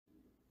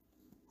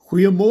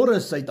Goeiemôre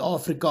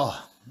Suid-Afrika.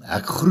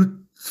 Ek groet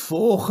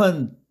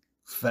vanoggend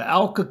vir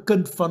elke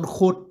kind van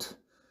God.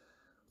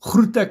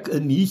 Groet ek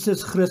in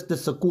Jesus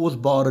Christus se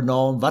kosbare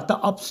naam. Wat 'n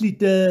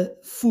absolute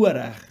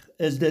voorreg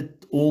is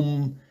dit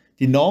om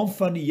die naam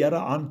van die Here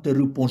aan te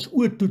roep, ons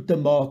oë toe te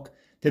maak,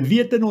 te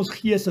weet in ons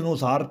gees en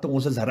ons harte,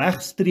 ons is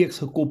regstreeks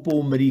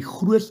gekoppel met die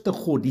grootste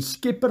God, die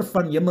skepper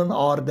van hemel en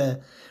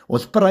aarde.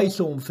 Ons prys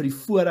hom vir die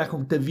voorreg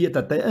om te weet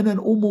dat hy in en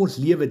om ons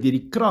lewe deur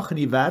die krag en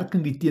die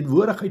werking, die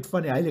teenwoordigheid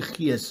van die Heilige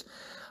Gees.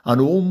 Aan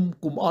hom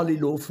kom al die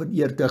lof en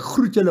eer. Ek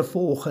groet julle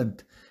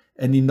vanoggend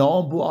in die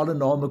naam bo alle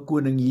name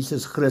Koning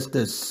Jesus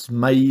Christus.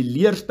 My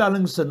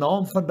leerstelling se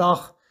naam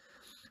vandag: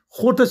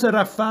 God is 'n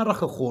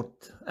regverdige God,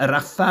 'n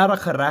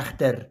regverdige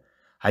regter.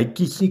 Hy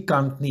kies nie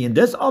kant nie, en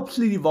dis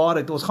absoluut die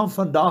waarheid. Ons gaan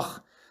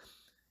vandag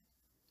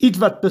iets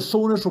wat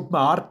besonders op my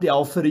hart lê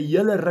al vir 'n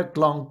hele ruk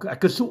lank.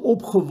 Ek is so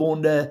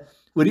opgewonde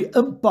oor die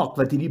impak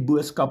wat hierdie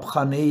boodskap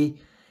gaan hê,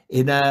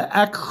 en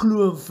ek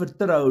glo en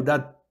vertrou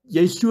dat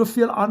jy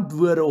soveel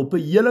antwoorde op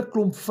 'n hele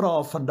klomp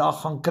vrae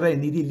vandag gaan kry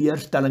in hierdie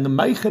leerstelling. En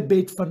my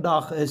gebed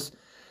vandag is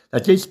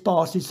dat jy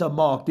spasie sal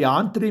maak, die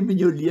handrem in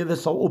jou lewe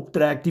sal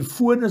optrek, die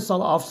fone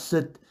sal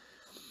afsit,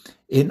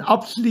 en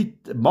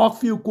absoluut, maak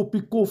vir jou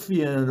koppie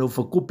koffie of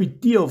 'n koppie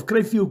tee, of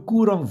kry vir jou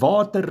koerang,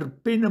 water,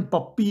 pen en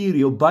papier,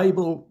 jou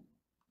Bybel,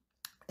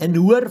 en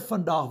hoor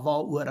vandag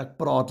waaroor ek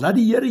praat. Laat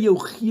die Here jou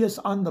gees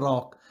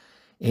aanraak,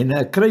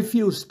 en kry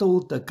vir jou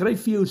stilte, kry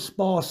vir jou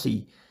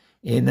spasie,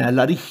 en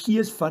laat die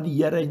gees van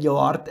die Here in jou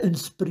hart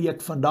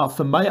inspreek vandag.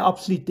 Vir my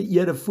absolute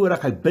ere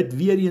voorreg. Ek bid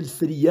weer eens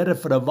vir die Here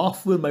vir 'n wag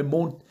voor my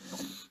mond,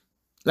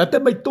 dat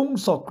in my tong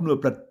sal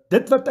knoop, dat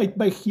dit wat uit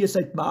my gees,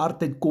 uit my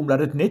hart uitkom, dat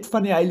dit net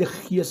van die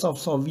Heilige Gees af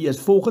sal wees,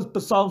 volgens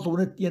Psalms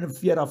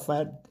 141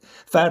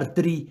 vers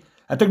 3,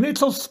 dat ek net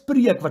sal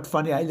spreek wat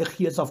van die Heilige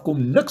Gees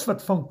afkom, niks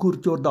wat van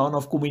Koert Jordaan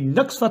afkom nie,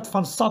 niks wat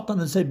van Satan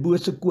en sy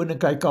bose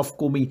koninkryk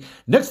afkom nie,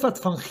 niks wat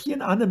van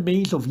geen ander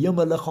mens of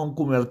hemelliggaam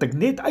kom, dat ek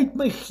net uit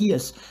my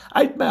gees,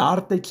 uit my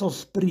hart uit sal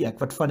spreek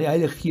wat van die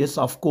Heilige Gees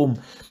afkom.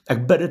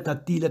 Ek bid dit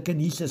natuurlik in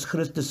Jesus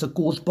Christus se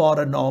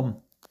kosbare naam.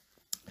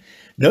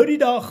 Nou die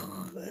dag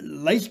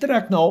luister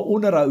ek na 'n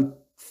onderhoud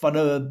van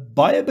 'n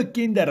baie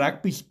bekende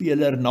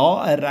rugbyspeler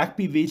na 'n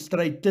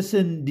rugbywedstryd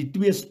tussen die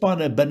twee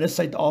spanne binne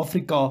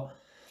Suid-Afrika.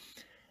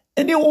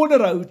 In die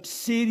onderhoud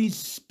sê die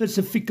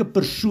spesifieke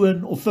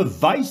persoon of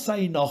verwys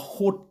hy na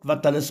God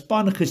wat hulle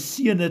span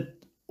geseën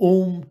het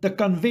om te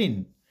kan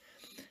wen.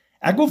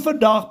 Ek wil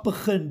vandag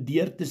begin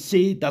deur te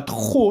sê dat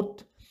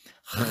God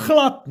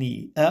glad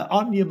nie 'n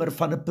aannemer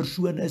van 'n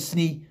persoon is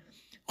nie.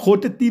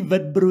 God het nie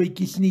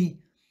witbroodjies nie.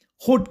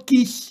 God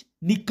kies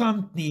nie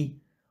kant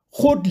nie.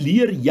 God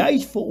leer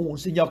juis vir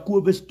ons in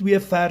Jakobus 2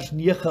 vers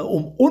 9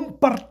 om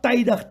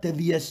onpartydig te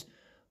wees.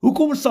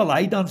 Hoekom sal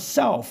hy dan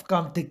self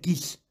kante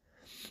kies?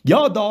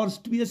 Ja,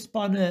 daar's twee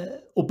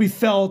spanne op die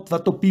veld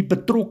wat op die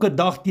betrokke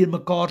dag teen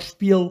mekaar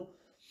speel.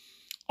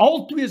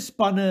 Al twee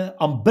spanne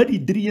aanbid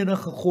die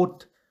drie-enige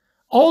God.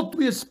 Al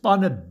twee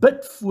spanne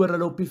bid voor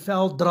hulle op die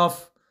veld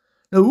draf.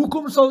 Nou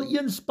hoekom sal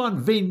een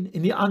span wen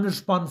en die ander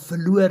span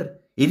verloor?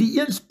 Het die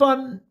een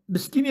span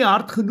miskien nie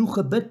hard genoeg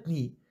gebid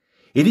nie?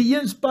 Het die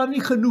een span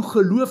nie genoeg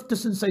geloof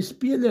tussen sy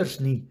spelers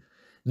nie?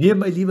 Nee,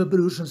 my liewe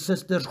broers en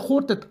susters,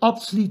 God het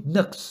absoluut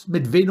niks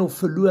met wen of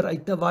verloor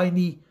uit te waai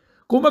nie.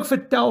 Kom ek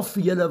vertel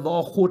vir julle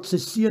waar God se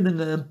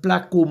seëninge in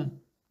plek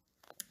kom.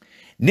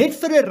 Net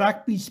vir 'n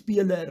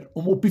rugbyspeler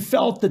om op die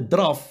veld te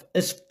draf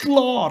is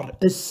klaar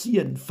 'n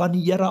seën van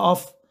die Here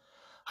af.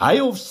 Hy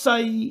of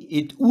sy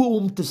het oë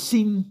om te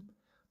sien,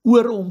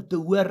 ore om te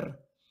hoor.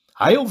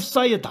 Hy of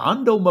sy het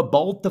hande om 'n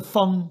bal te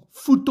vang,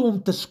 voete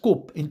om te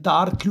skop en te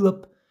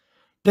hardloop.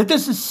 Dit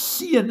is 'n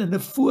seën en 'n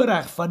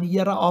voorreg van die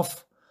Here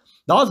af.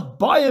 Daar's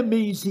baie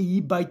mense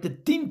hier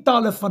buite,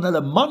 tientalle van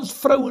hulle mans,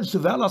 vrouens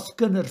sowel as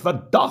kinders,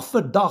 wat dag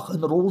vir dag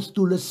in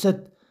rolstoele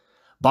sit.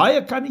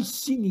 Baie kan nie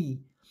sien nie,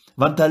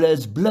 want hulle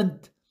is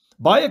blind.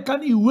 Baie kan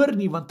nie hoor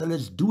nie, want hulle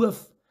is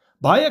doof.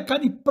 Baie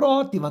kan nie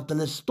praat nie, want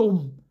hulle is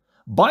stom.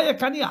 Baie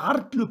kan nie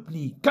hardloop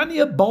nie, kan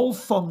nie 'n bal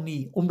vang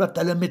nie, omdat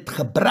hulle met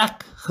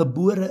gebrek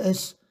gebore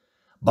is.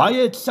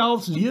 Baie het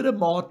selfs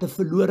ledemate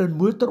verloor in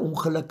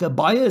motorongelukke.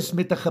 Baie is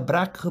met 'n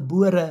gebrek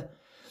gebore.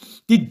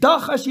 Die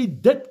dag as jy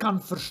dit kan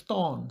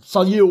verstaan,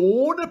 sal jy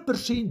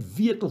 100%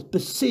 weet of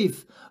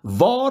besef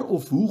waar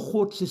of hoe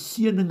God se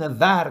seëninge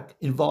werk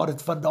en waar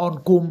dit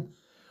vandaan kom.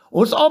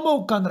 Ons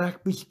almal kan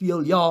rugby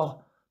speel, ja,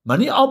 maar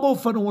nie almal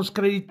van ons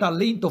kry die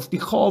talent of die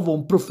gawe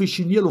om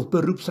professioneel of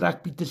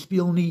beroepsrugby te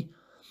speel nie.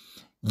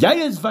 Jy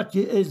is wat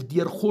jy is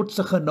deur God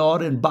se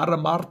genade en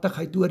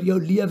barmhartigheid oor jou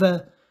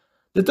lewe.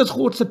 Dit is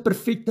God se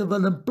perfekte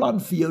wil en plan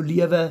vir jou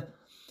lewe.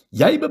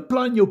 Jy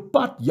beplan jou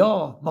pad,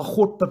 ja, maar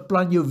God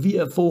beplan jou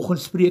weë,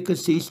 volgens Spreuke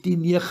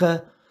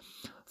 16:9.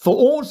 Vir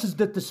ons is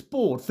dit 'n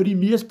sport, vir die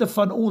meeste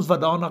van ons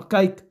wat daarna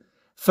kyk.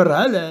 Vir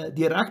hulle,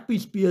 die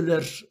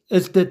rugbyspelers,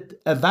 is dit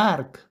 'n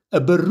werk,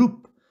 'n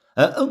beroep,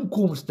 'n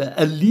inkomste,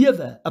 'n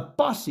lewe, 'n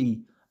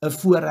passie, 'n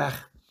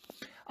voorreg.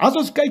 As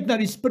ons kyk na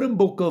die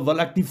Springbokke, wil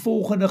ek die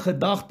volgende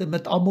gedagte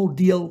met almal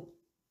deel.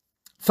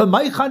 Vir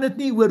my gaan dit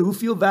nie oor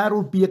hoeveel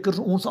wêreldbekers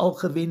ons al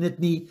gewen het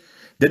nie.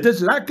 Dit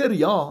is lekker,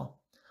 ja.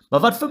 Maar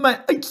wat vir my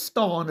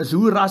uitstaan is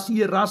hoe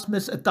Rassie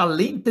Erasmus 'n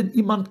talent in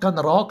iemand kan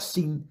raak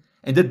sien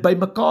en dit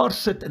bymekaar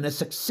sit en 'n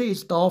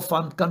sukses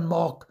daarvan kan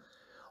maak.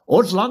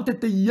 Ons land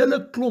het 'n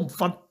hele klomp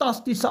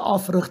fantastiese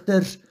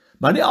afrigters,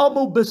 maar nie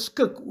almal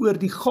beskik oor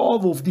die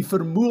gawe of die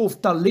vermoë of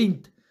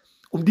talent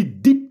om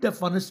die diepte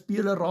van 'n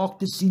speler raak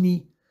te sien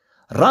nie.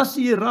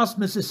 Rassie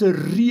Erasmus is 'n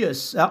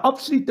reus, 'n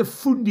absolute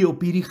foendie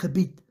op hierdie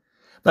gebied.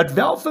 Wat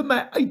wel vir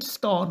my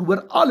uitstaan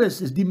oor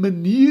alles is die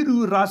manier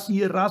hoe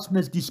Rassie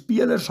Erasmus die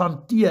spelers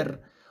hanteer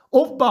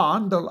of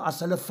behandel as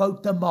hulle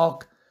foute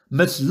maak,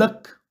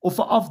 misluk of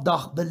 'n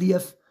afdag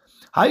beleef.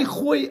 Hy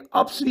gooi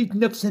absoluut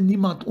niks en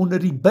niemand onder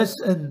die bus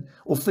in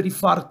of vir die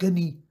varke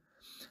nie.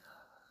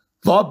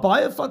 Waar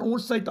baie van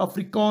ons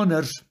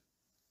Suid-Afrikaners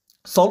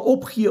sal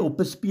opgee op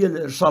 'n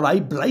speler, sal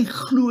hy bly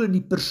glo in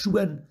die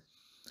persoon.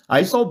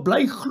 Hy sal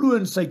bly glo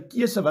in sy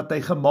keuse wat hy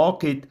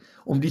gemaak het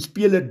om die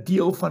speler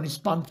deel van die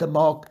span te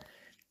maak.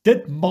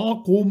 Dit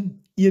maak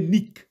hom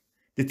uniek.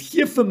 Dit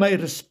gee vir my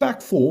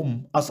respek vir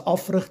hom as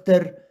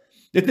afrigter.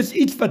 Dit is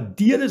iets wat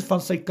deel is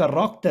van sy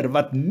karakter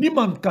wat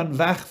niemand kan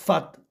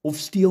wegvat of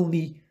steel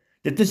nie.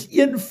 Dit is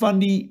een van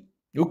die,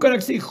 hoe kan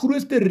ek sê,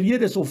 grootste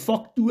redes of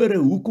faktore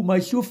hoekom hy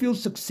soveel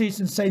sukses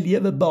in sy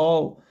lewe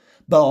behaal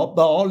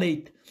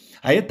het.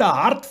 Hy het 'n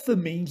hart vir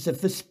mense,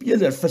 vir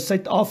spelers, vir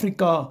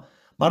Suid-Afrika,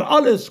 maar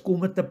alles kom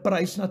met 'n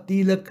prys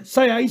natuurlik.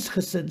 Sy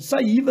huisgesin,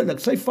 sy huwelik,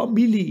 sy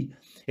familie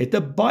het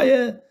 'n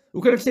baie,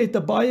 hoe kan ek sê, het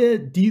 'n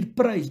baie duur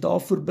prys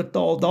daarvoor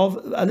betaal.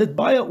 Hulle het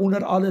baie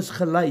onder alles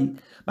gelei.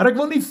 Maar ek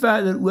wil nie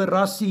verder oor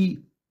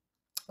Rassie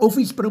of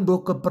die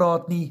Springbokke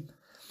praat nie.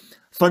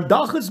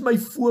 Vandag is my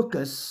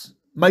fokus,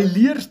 my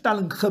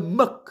leerstelling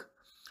gemik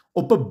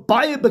op 'n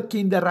baie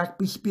bekende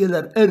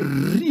rugbyspeler,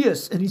 'n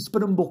reus in die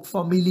Springbok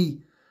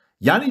familie,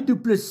 Jannie Du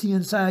Plessis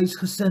en sy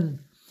huisgesin.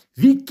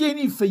 Wie ken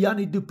nie vir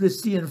Jannie Du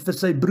Plessis en vir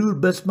sy broer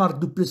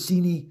Bismarck Du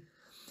Plessis nie?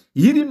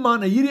 Hierdie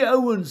manne, hierdie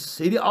ouens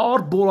het die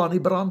aardbol aan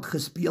die brand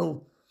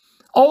gespeel.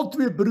 Al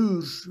twee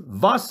broers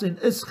was en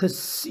is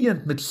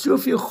geseënd met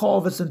soveel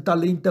gawes en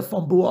talente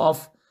van bo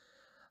af.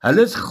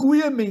 Hulle is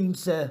goeie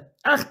mense,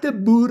 egte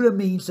boere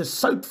mense,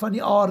 sout van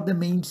die aarde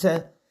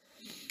mense.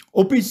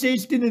 Op die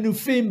 16de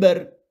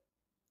November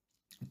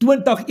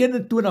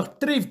 2021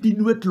 tref die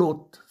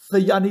noodlot vir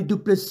Jannie Du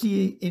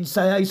Plessis en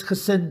sy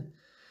huisgesin,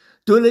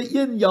 toe hulle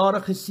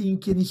 1-jarige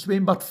seentjie in die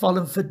swembad val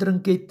en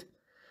verdrink het.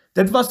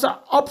 Dit was 'n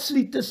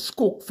absolute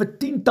skok vir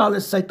tientalle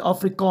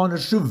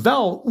Suid-Afrikaners,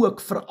 sowel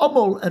ook vir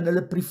almal in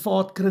hulle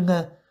privaat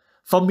kringe,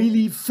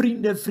 familie,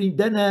 vriende,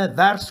 vriendinne,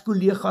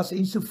 werkskollegas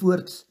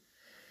ensovoorts.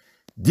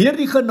 Deur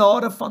die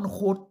genade van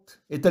God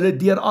het hulle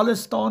deur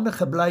alles staande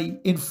gebly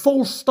en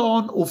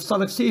volstaan, of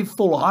sal ek sê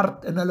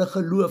volhard in hulle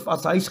geloof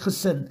as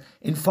huisgesin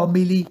en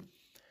familie.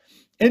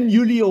 In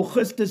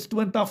Julie-Augustus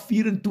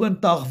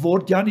 2024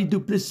 word Jannie Du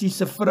Plessis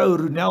se vrou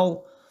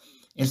Ronel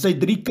en sy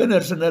 3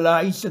 kinders in hulle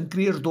huis in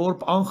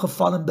Kreersdorp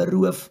aangeval en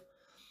beroof.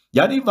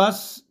 Jannie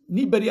was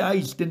nie by die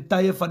huis ten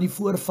tye van die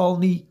voorval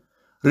nie.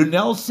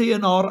 Ronel sê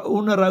in haar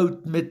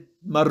onderhoud met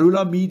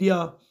Marula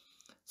Media,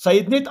 sy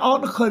het net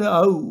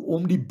aangehou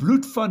om die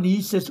bloed van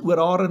Jesus oor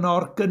haar en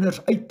haar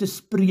kinders uit te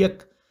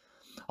spreek.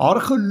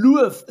 Haar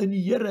geloof in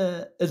die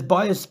Here is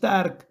baie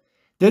sterk.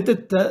 Dit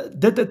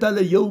het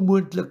hulle heel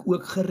moontlik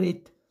ook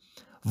gered.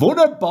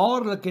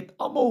 Wonderbaarlik het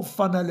almal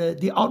van hulle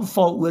die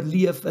aanval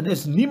oorleef en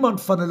is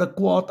niemand van hulle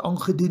kwaad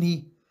aangedoen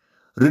nie.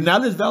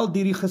 Ronel is wel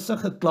deur die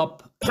gesig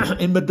geklap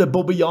en met 'n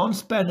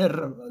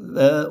bobbejaanspanner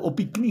op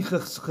die knie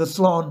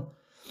geslaan.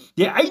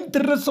 Die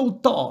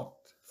eindresultaat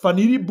van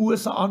hierdie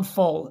bose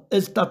aanval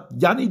is dat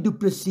Jannie Du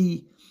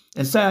Plessis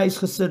en sy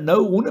huisgesin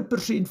nou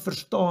 100%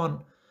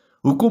 verstaan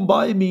hoekom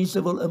baie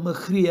mense wil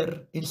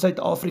immigreer en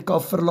Suid-Afrika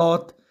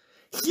verlaat.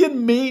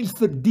 Geen mens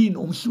verdien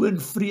om so in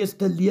vrees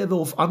te lewe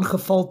of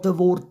aangeval te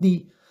word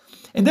nie.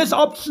 En dis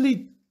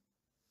absoluut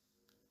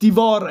die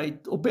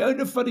waarheid. Op die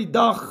einde van die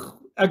dag,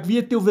 ek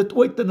weet nie of dit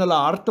ooit in hulle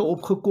harte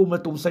opgekom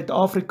het om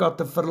Suid-Afrika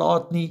te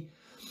verlaat nie,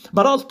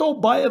 maar daar's tog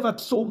baie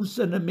wat soms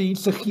in 'n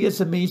mens se gees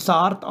en mens se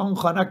hart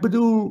aangaan. Ek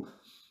bedoel,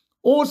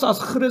 ons as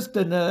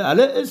Christene,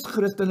 hulle is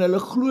Christene, hulle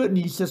glo in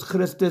Jesus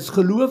Christus,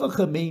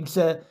 gelowige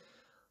mense,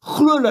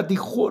 glo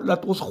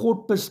dat ons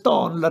God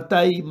bestaan, dat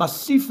hy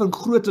massief en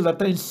groot is,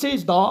 dat hy in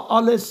 6 dae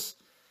alles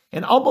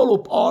en almal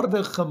op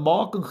aarde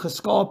gemaak en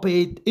geskape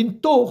het,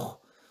 en tog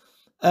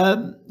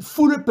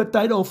voel dit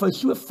party of hy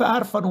so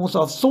ver van ons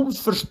af.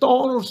 Soms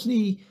verstaan ons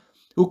nie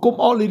hoekom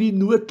al hierdie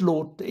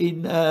noodlot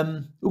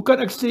en hoe kan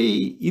ek sê,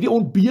 hierdie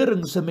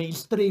ontberings 'n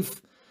mens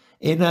tref,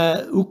 en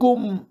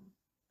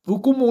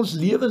hoekom ons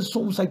lewens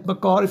soms uit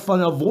mekaar val.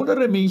 Nou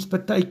wonder 'n mens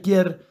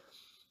partykeer,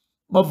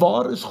 maar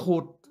waar is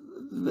God?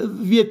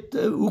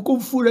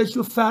 Hoekom voel hy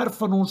so ver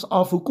van ons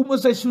af? Hoekom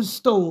is hy so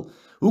stil?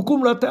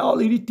 Hoekom laat hy al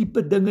hierdie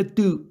tipe dinge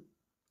toe?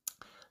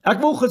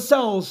 Ek wil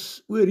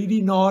gesels oor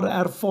hierdie nare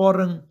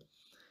ervaring.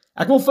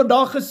 Ek wil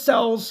vandag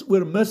gesels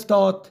oor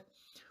misdaad,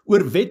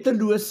 oor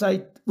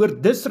wetteloosheid,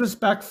 oor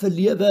disrespek vir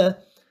lewe,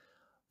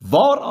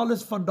 waar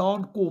alles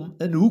vandaan kom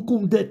en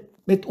hoekom dit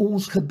met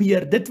ons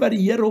gebeur, dit wat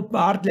die Here op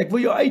my hart lê, ek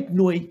wil jou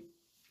uitnooi,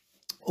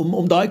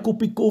 om daai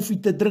koppie koffie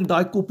te drink,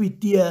 daai koppie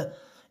tee,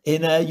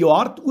 en jou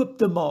hart oop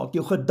te maak,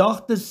 jou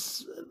gedagtes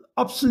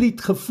absoluut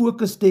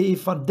gefokus te hê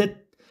van dit,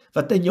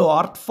 wat in jou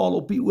hart val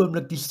op die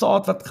oomblik, die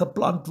saad wat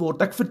geplant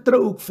word. Ek vertrou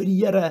ook vir die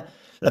Here,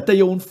 dat hy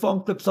jou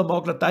ontvanklik sal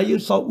maak, dat hy jou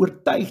sal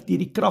oortuig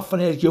deur die krag van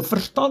hy, jou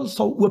verstand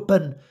sal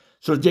open,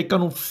 sodat jy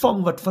kan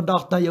ontvang wat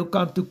vandag na jou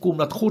kant toe kom,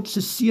 dat God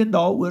se seën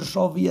daaroor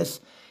sal wees,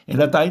 en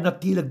dat hy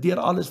natuurlik deur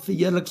alles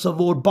verheerlik sal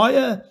word.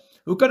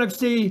 Hoe kan ek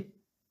sê,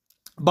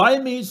 baie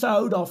mense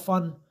hou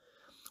daarvan,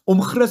 om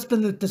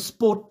Christene te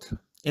spot,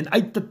 en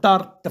uit te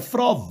tart, te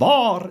vra,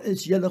 waar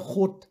is julle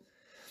God?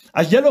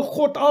 As julle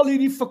God al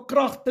hierdie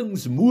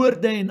verkrachtings,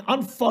 moorde en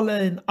aanvalle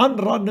en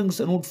aanrandings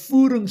en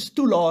ontvoerings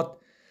toelaat,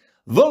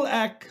 wil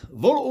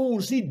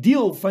ons nie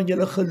deel van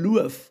julle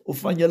geloof of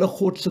van julle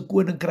God se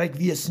koninkryk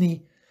wees nie.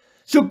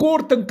 So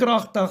kort en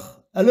kragtig,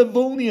 hulle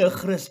wil nie 'n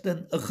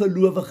Christen, 'n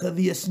gelowige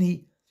wees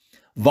nie.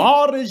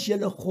 Waar is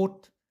julle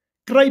God?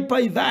 Kruip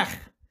hy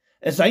weg?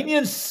 Is hy nie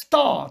in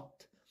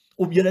staat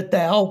om julle te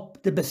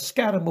help, te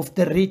beskerm of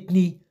te red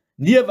nie?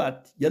 Nee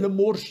wat, julle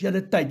mors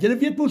julle tyd. Julle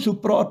weet mos hoe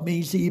praat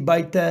mense hier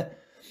buite.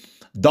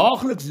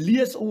 Daagliks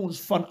lees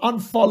ons van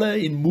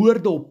aanvalle en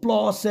moorde op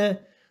plase,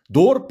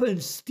 dorpe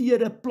en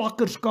stede,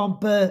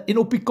 plakkerskampe en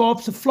op die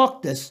Kaapse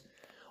vlaktes.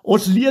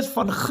 Ons lees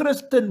van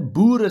Christen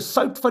boere,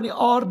 sout van die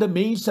aarde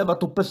mense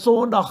wat op 'n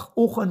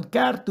Sondagoggend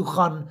kerk toe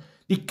gaan,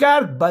 die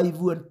kerk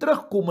bywoon,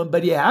 terugkom en by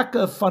die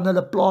hekke van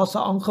hulle plase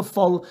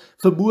aangeval,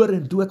 vermoor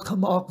en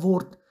doodgemaak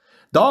word.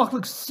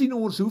 Daagliks sien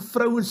ons hoe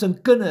vrouens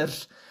en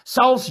kinders,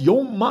 selfs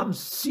jong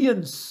mans,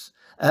 seuns,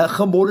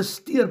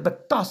 gemolesteer,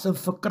 betas en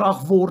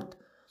verkragt word.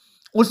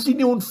 Ons sien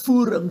die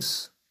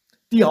ontvoerings,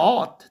 die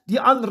haat, die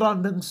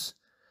aanrandings,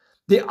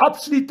 die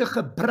absolute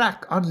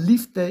gebrek aan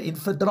liefde en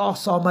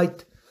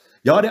verdraagsaamheid,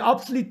 ja, die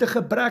absolute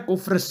gebrek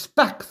of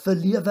respek vir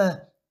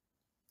lewe.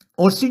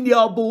 Ons sien die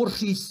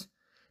aborsies,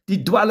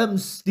 die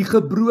dwelms, die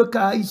gebroke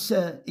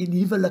huise en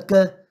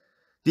huwelike,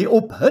 die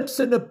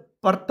ophitsende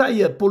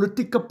partye,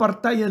 politieke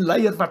partye en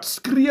leiers wat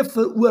skree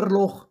vir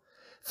oorlog,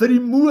 vir die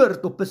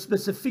moord op 'n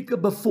spesifieke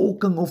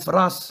bevolking of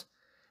ras,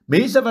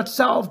 mense wat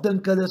self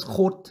dink hulle is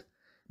God,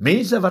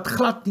 mense wat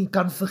glad nie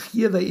kan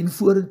vergewe en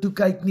vorentoe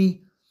kyk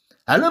nie.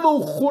 Hulle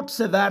wil God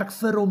se werk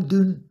vir hom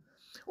doen.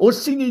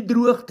 Ons sien die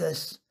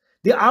droogtes,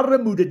 die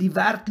armoede, die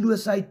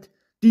werkloosheid,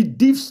 die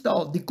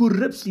diefstal, die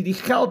korrupsie, die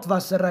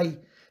geldwasery,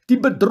 die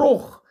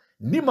bedrog.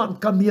 Niemand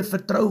kan meer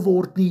vertrou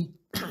word nie.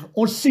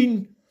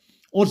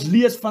 Ons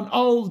lees van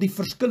al die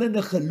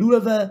verskillende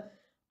gelowe,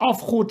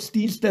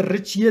 afgodsdienste,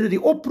 rituele,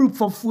 die oproep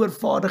van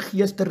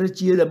voorvadergeeste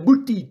rituele,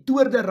 moenie,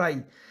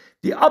 toordery,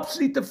 die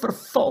absolute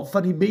verval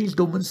van die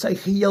mensdom in sy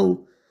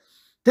geheel.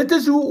 Dit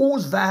is hoe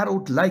ons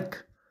wêreld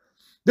lyk.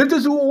 Dit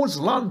is hoe ons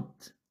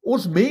land,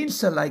 ons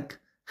mense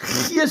lyk,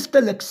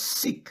 geestelik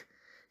siek,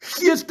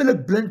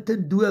 geestelik blind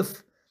en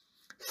doof,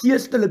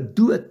 geestelik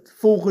dood,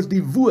 volgens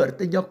die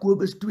woord in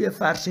Jakobus 2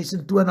 vers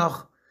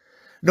 26.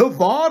 Nou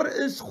waar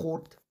is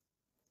God?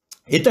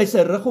 Het hy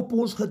sy rug op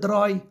ons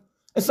gedraai?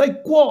 Is hy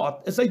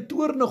kwaad? Is hy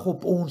toornig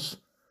op ons?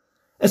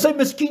 Is hy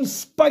miskien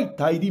spyt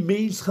hy die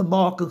mens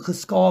gemaak en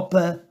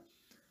geskape?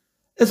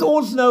 Is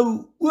ons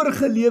nou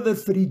oorgelewer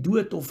vir die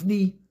dood of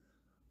nie?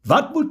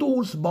 Wat moet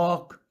ons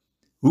maak?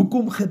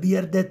 Hoekom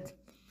gebeur dit?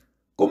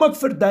 Kom ek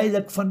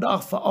verduidelik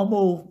vandag vir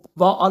almal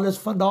waar alles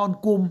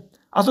vandaan kom.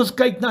 As ons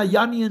kyk na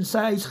Jannie en sy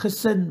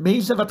huisgesin,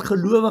 mense wat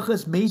gelowig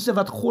is, mense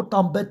wat God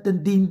aanbid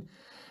en dien,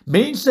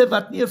 mense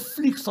wat nie 'n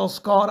vlieg sal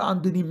skade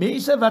aandoen nie,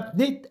 mense wat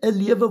net 'n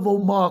lewe wil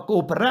maak,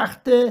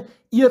 opregte,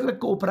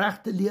 eerlike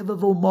opregte lewe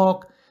wil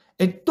maak,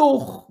 en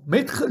tog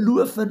met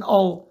geloof en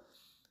al,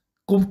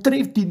 kom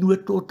tref die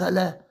nood tot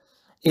hulle,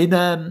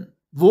 en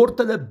word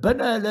hulle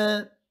binne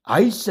hulle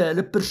huise,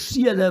 hulle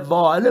persele,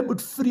 waar hulle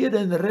moet vrede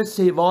en rus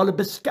hê, waar hulle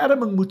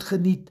beskerming moet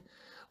geniet,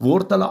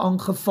 word hulle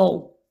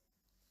aangeval.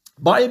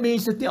 Baie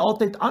mense het nie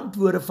altyd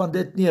antwoorde van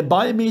dit nie, en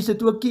baie mense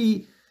het ook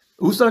nie,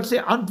 hoe sal ek sê,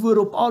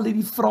 antwoorde op al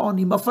die vrae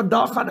nie, maar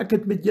vandag gaan ek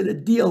dit met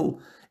julle deel,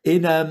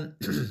 en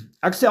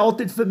ek sê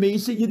altyd vir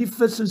mense, hierdie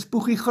vis en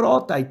spoeg die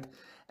graad uit,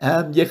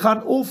 jy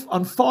gaan of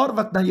aanvaar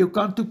wat na jou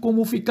kant toe kom,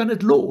 of jy kan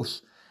dit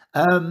los.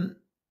 'n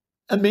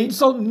Mens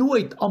sal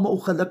nooit almal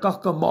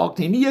gelukkig kan maak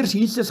nie, nie eers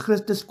Jesus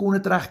Christus kon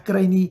dit reg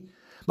kry nie,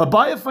 maar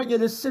baie van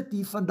julle sit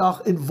hier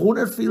vandag en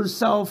wonder vir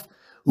jouself,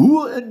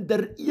 hoe in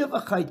der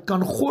ewigheid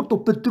kan God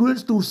op 'n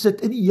troonstoel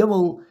sit in die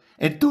hemel,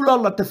 en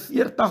toelaat dat 'n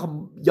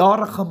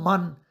 40-jarige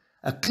man,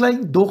 'n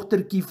klein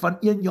dogtertjie van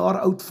 1 jaar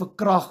oud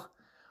verkrag?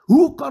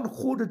 Hoe kan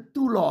God dit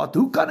toelaat?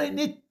 Hoe kan hy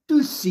net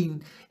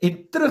toesien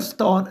en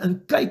terugstaan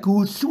en kyk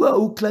hoe so 'n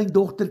ou klein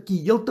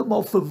dogtertjie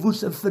heeltemal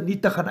verwoes en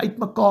vernietig en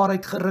uitmekaar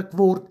uitgeruk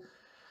word?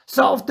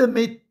 Selfde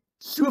met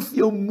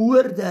soveel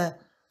moorde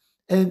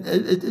en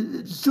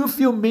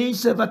soveel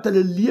mense wat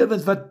hulle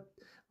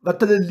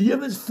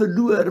lewens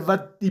verloor,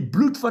 wat die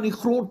bloed van die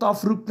grond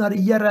afroep na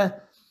die Here.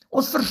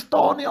 Ons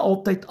verstaan nie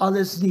altyd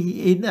alles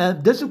nie,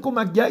 en dis hoekom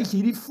ek juist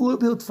hierdie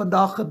voorbeeld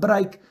vandag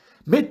gebruik,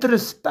 met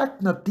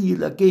respek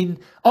natuurlik, en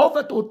al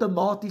wat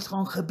outomaties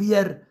gaan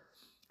gebeur,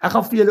 Ek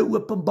gaan vir julle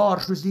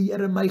openbaar soos die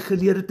Here my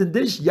geleer het, en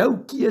dis jou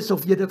keuse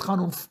of jy dit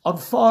gaan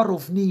aanvaar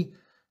of nie.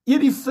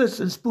 Eet die vis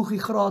en spoeg die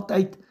graat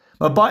uit.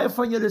 Maar baie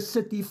van julle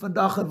sit hier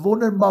vandag en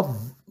wonder,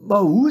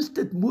 maar hoe is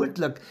dit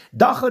moontlik?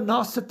 Dag en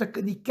nag sit ek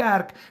in die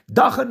kerk,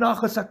 dag en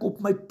nag is ek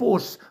op my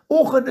pos,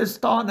 oggende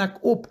staan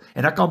ek op,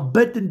 en ek kan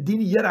bid en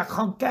dien die Here, ek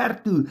gaan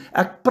kerk toe,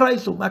 ek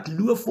prys hom, ek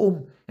loof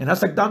hom, en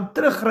as ek dan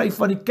terugry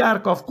van die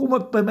kerk af, kom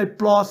ek by my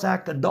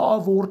plaashek, en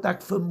daar word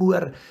ek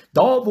vermoor,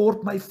 daar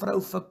word my vrou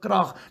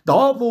verkragt,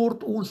 daar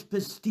word ons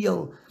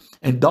besteel,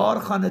 en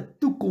daar gaan 'n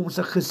toekoms,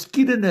 'n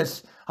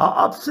geskiedenis, 'n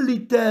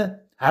absolute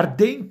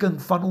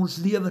herdenking van ons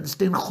lewens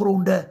ten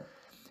gronde.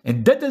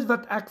 En dit is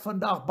wat ek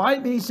vandag,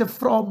 baie mense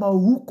vra, maar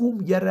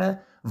hoekom Here,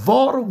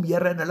 waarom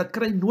Here, en hulle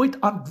kry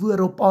nooit antwoord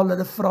op al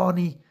hulle vrae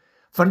nie.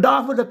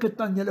 Vandag wil ek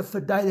dit aan julle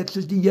verduidelik,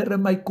 soos die Here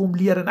my kom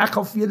leer, en ek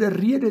gaan vir julle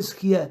redes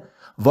gee,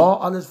 waar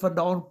alles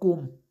vandaan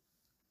kom.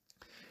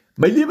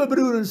 My liewe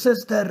broer en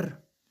suster,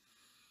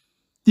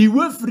 die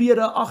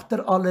hoofrede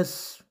agter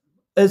alles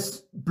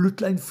is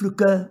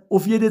bloedlynvloeke,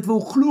 of jy dit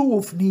wil glo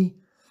of nie.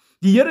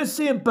 Die Here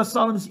sê in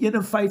Psalms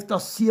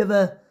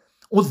 51:7,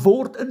 ons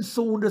word in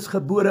sondes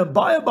gebore,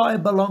 baie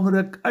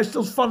belangrik, as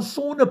ons van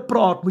sonde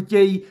praat, moet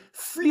jy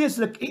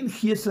vleeslik en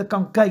geestelik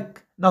kan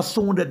kyk na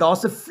sonde.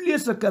 Daar's 'n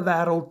vleeslike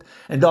wêreld,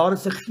 en daar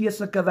is 'n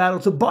geestelike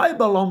wêreld, so baie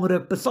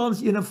belangrik,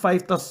 Psalms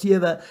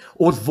 51:7,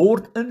 ons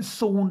word in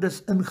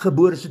sondes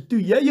ingebore, so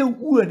toe jy jou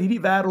oë in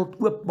hierdie wêreld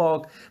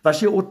oopmaak, was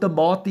jy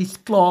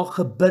outomaties klaar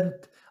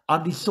gebind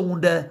aan die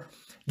sonde.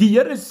 Die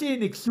Here sê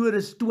in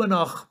Eksodus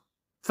 20,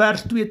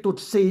 vers 2 tot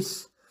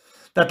 6,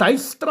 dat hy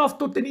straf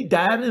tot in die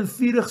 3de en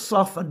 4de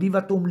geslag van die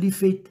wat hom lief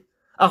het,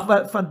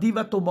 van die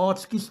wat hom haat,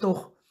 skies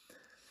tog.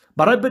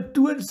 Maar hy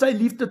betoon sy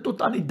liefde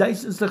tot aan die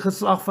 1000ste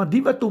geslag van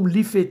die wat hom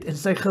lief het, en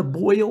sy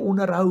gebooie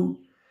onderhou,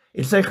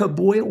 en sy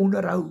gebooie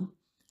onderhou,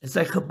 en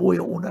sy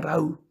gebooie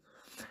onderhou.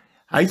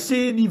 Hy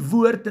sê in die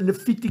woord in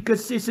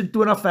Levitikus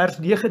 26 vers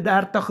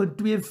 39 en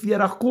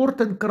 42,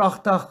 kort en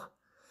kragtig,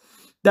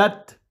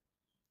 dat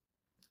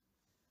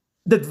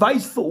dit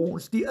wys vir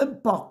ons die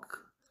impak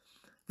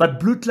wat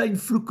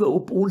bloedlynvloeke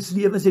op ons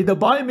lewens het. Nou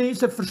baie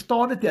mense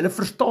verstaan dit, hulle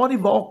verstaan nie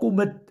waar kom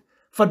dit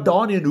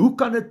vandaan nie, en hoe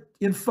kan dit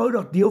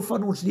eenvoudig deel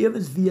van ons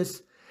lewens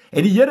wees?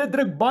 En die Here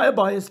druk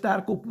baie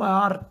sterk op my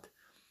hart,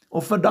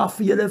 om vandag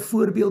vir julle 'n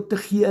voorbeeld te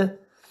gee.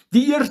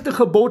 Die eerste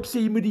gebod sê,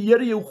 jy moet die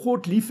Here jou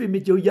God lief hê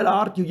met jou hele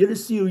hart, jou hele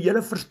siel, jou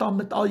hele verstand,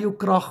 met al jou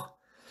krag.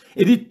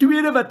 En die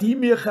tweede wat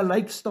hiermee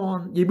gelyk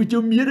staan, jy moet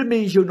jou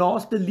medemens, jou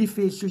naaste lief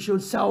hê soos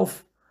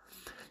jouself.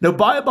 Nou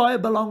baie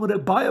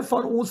belangrik, baie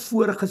van ons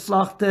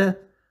voorgeslagte,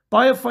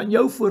 baie van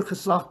jou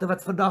voorgeslagte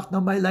wat vandag na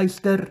my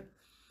luister,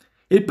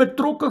 het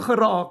betrokke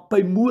geraak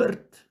by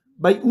moord,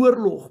 by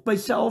oorlog, by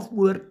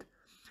selfmoord,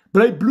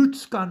 by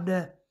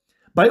bloedskande,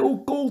 by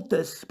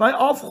okkultes, by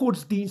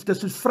afgodsdienste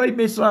soos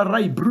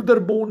vrymesselary,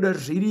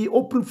 broederbonders, hierdie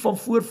oproep van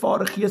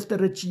voorvadere geeste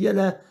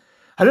rituele.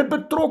 Hulle het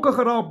betrokke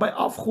geraak by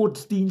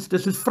afgodsdienste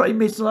soos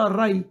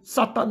vrymesselary,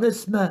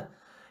 satanisme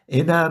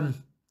en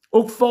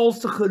ook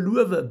valse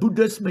gelowe,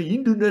 boeddhisme,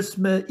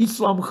 hindoeïsme,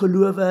 islam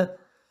gelowe.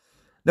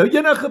 Nou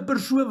enige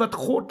persoon wat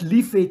God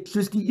lief het,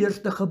 soos die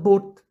eerste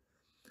gebod,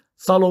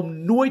 sal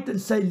hom nooit in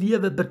sy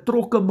lewe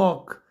betrokke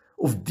maak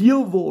of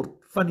deel word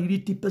van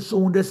hierdie tipe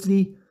sondes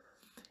nie.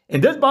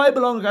 En dit is baie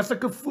belangrik, as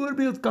ek 'n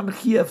voorbeeld kan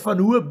gee van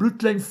hoe 'n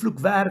bloedlynvloek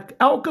werk.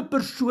 Elke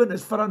persoon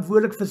is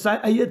verantwoordelik vir sy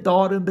eie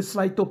dade en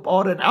besluit op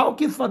aarde, en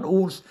elkeen van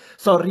ons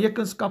sal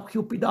rekenskap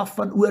gee op die dag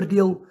van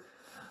oordeel.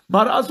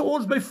 Maar as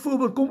ons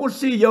byvoorbeeld, kom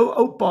ons sê jou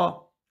oupa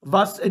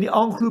was in die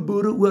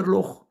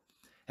Anglo-Boereoorlog,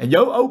 en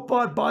jou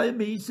oupa het baie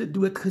mense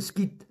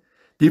doodgeskiet.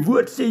 Die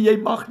woord sê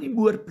jy mag nie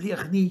moord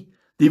pleeg nie.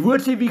 Die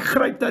woord sê wie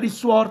gryp na die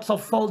swaard sal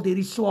val deur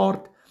die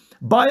swaard.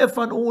 Baie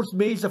van ons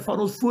mense, van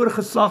ons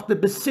voorgeslagte,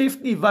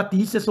 besef nie wat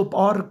Jesus op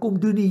aarde kom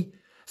doen nie.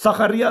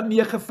 Sagaria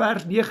 9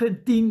 vers 9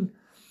 en 10.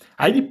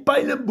 Hy het die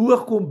pyl en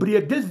boog kom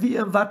breek. Dis wie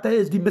en wat hy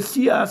is, die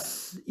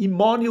Messias,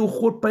 Immanuel,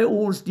 God by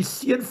ons, die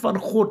Seun van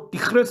God, die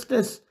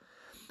Christus.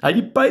 Hy het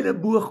die pyl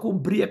en boog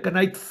kom breek, en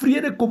hy het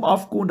vrede kom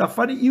afkondig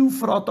van die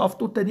Eufraat af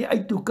tot in die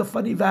uithoeke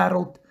van die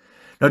wêreld.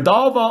 Nou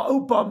daar waar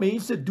oupa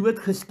mense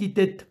doodgeskiet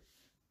het,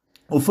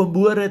 of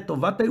vermoor het, of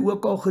wat hy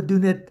ook al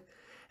gedoen het,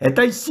 het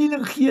hy siel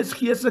en gees,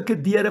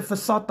 geestelike deure vir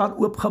Satan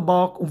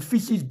oopgemaak, om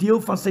fisies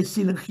deel van sy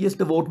siel en gees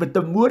te word, met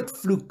 'n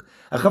moordvloek,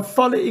 'n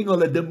gevalle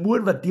engel, 'n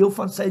demoon wat deel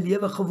van sy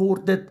lewe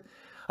geword het.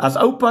 As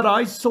oupa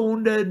daai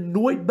sonde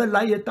nooit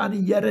bely het aan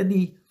die Here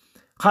nie,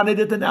 gaan hy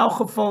dit in elk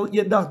geval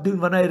eendag doen,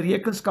 wanneer hy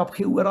rekenskap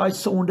gee oor daai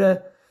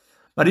sonde.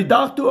 Maar die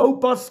dag toe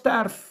oupa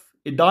sterf,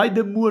 en daai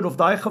demoon, of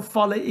daai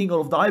gevalle engel,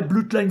 of daai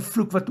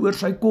bloedlynvloek wat oor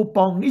sy kop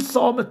hang, nie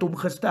saam met hom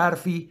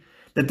gesterf nie,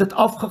 dit het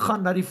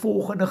afgegaan na die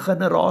volgende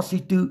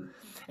generasie toe.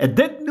 En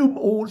dit noem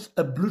ons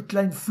 'n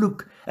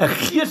bloedlynvloek, 'n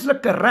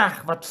geestelike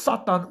reg wat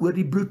Satan oor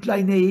die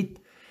bloedlyne het.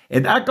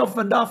 En ek kan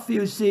vandag vir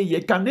jou sê,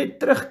 jy kan net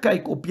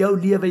terugkyk op jou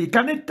lewe, jy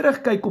kan net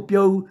terugkyk op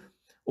jou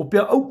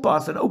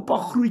oupas en oupa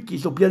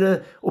grootjies, op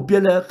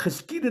julle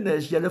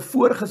geskiedenis, julle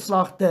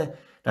voorgeslagte,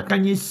 dan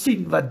kan jy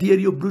sien wat deur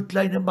jou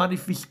bloedlyne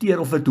manifesteer,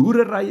 of dit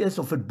hoerery is,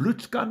 of dit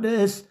bloedskande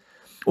is.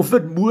 of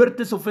dit moord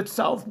is, of dit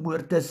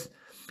selfmoord is,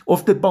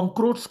 of dit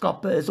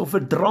bankrotskappe is, of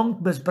dit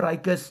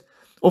drankmisbruik is,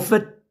 of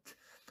dit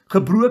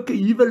gebroke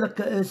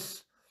huwelike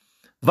is,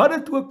 wat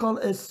dit ook al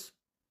is,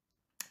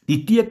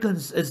 die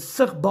tekens is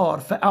sigbaar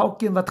vir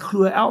elkeen wat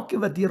glo,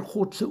 elkeen wat deur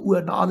God se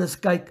oë na alles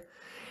kyk.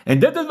 En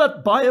dit is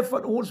wat baie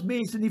van ons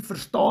mense nie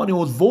verstaan nie,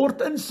 ons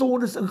word in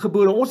sondes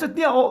ingebore, ons het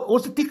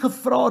nie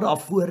gevra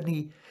daarvoor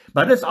nie,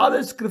 maar dis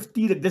alles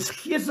skriftuurlik, dis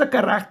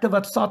geestelike regte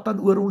wat Satan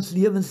oor ons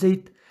lewens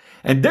het,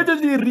 en dit is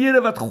die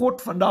rede wat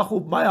God vandag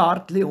op my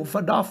hart lê, om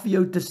vandag vir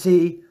jou te sê,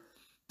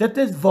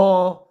 dit is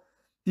waar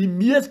die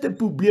meeste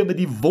probleme,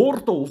 die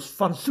wortels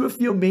van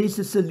soveel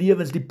mense se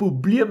lewens, die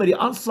probleme, die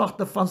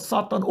aanslagte van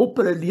Satan op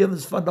hulle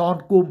lewens vandaan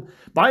kom.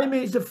 Baie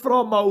mense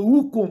vra, maar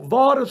hoekom,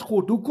 waar is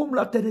God, hoekom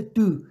laat hy dit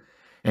toe?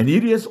 En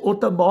hierdie is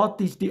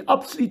outomaties die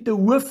absolute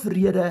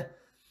hoofrede,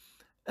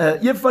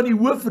 een van die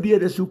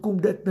hoofredes hoekom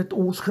dit met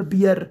ons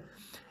gebeur.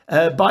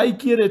 Baie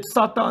keer het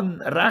Satan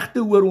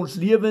regte oor ons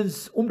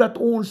lewens, omdat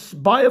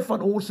baie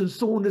van ons in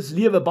sondes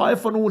lewe, baie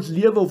van ons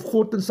lewe of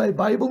God in sy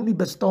Bybel nie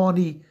bestaan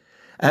nie.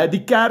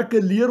 Die kerke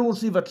leer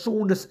ons nie wat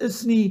sondes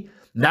is nie,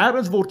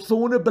 nêrens word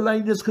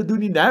sondebelydenis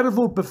gedoen nie, nêrens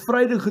word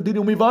bevryding gedoen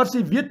nie, om die waar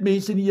sê, weet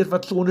mense nie eers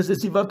wat sondes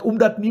is nie,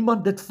 omdat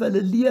niemand dit vir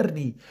hulle leer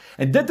nie.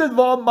 En dit is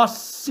waar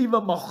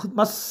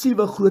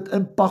massiewe groot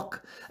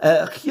impak,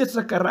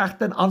 geestelike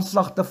regte en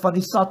aanslagte van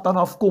die Satan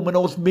afkom,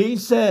 en ons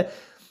mense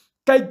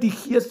kyk die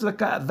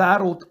geestelike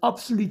wêreld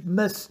absoluut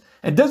mis,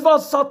 en dis waar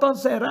Satan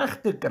sy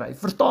regte kry.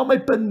 Verstaan my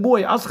punt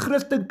mooi, as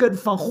Christenkind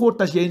van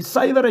God, as jy in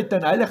suiwerheid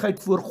en heiligheid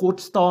voor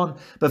God staan,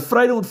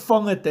 bevryding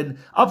ontvang het, en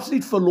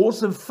absoluut verlos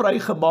en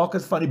vrygemaak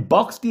is van die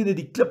bakstene,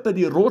 die klippe,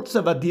 die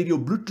rotse, wat deur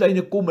jou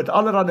bloedlyne kom, met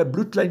allerlei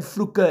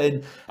bloedlynvloeke,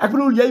 en ek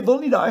bedoel, jy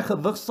wil nie daai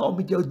gewig saam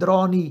met jou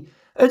dra nie.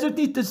 Is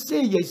dit nie te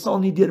sê, jy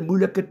sal nie deur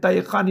moeilike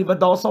tye gaan nie,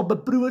 want daar sal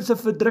beproewings en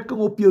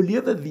verdrukking op jou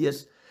lewe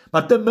wees,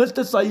 maar ten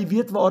minste sal jy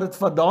weet waar dit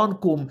vandaan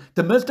kom,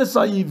 ten minste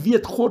sal jy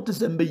weet God is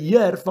in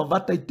beheer van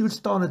wat hy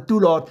toestaan en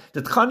toelaat.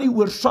 Dit gaan nie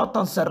oor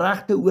Satan se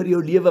regte oor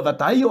jou lewe,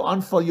 wat hy jou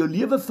aanval, jou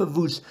lewe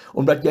verwoes,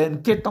 omdat jy in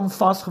ketting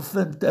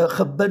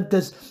gebind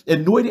is,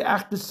 en nooit die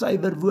egte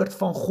suiwer woord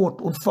van God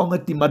ontvang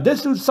het nie. Maar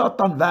dis hoe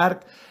Satan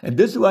werk, en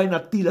dis hoe hy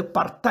natuurlik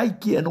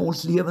partytjie in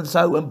ons lewens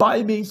hou, en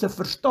baie mense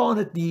verstaan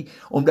dit nie,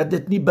 omdat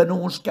dit nie binne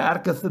ons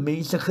kerke vir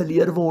mense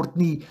geleer word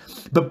nie.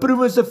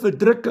 Beproewings en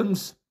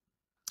verdrukkings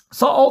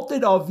sal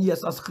altyd daar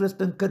wees as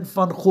Christenkind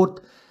van God.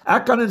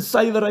 Ek kan in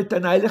suiwerheid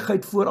en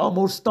heiligheid voor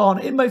almal staan,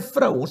 en my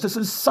vrou, ons is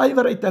in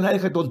suiwerheid en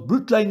heiligheid, ons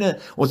bloedlyne,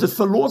 ons is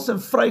verlos en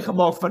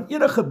vrygemaak van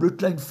enige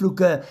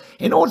bloedlynvloeke,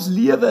 en ons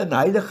lewe in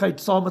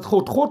heiligheid saam met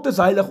God. God is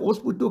heilig,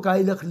 ons moet ook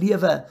heilig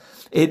lewe.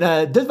 En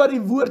dit wat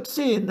die woord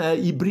sê in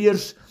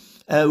Hebreërs,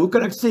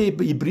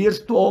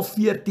 Hebreërs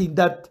 12:14,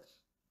 dat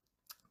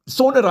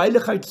sonder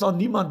heiligheid sal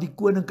niemand die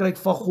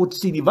koninkryk van God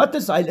sien nie. Wat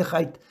is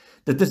heiligheid?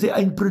 Dit is die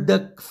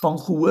eindproduk van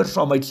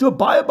gehoorsaamheid. So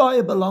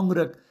baie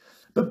belangrik.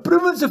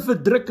 Beproewings en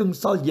verdrukking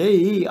sal jy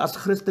hê as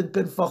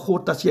Christenkind van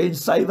God, as jy in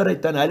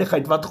suiwerheid en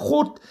heiligheid, want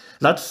God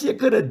laat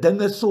sekere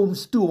dinge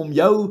soms toe om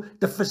jou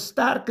te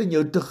versterk in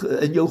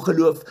jou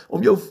geloof,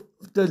 om jou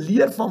te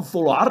leer van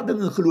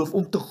volharding en geloof,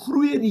 om te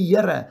groei in die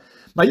Here.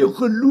 Maar jou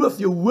geloof,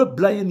 jou hoop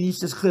bly in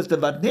Jesus Christus,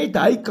 wat net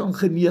hy kan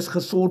genees,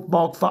 gesond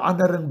maak,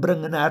 verandering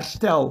bring en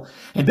herstel.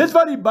 En dis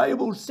wat die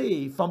Bybel sê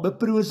van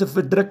beproewings en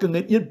verdrukking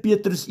in 1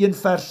 Petrus 1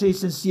 vers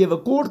 6 en 7,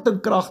 kort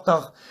en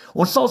kragtig,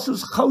 ons sal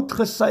soos goud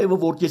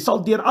gesuiwer word, jy sal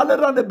deur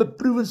allerlei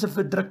beproewings en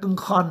verdrukking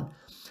gaan,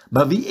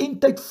 maar wie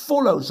eindtyd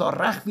volhou, sal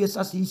reg wees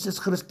as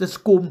Jesus Christus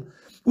kom.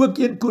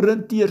 Ook 1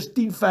 Korintiërs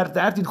 10 vers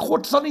 13,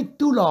 God sal nie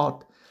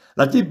toelaat,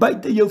 dat jy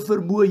buite jou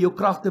vermoë, jou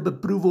kragte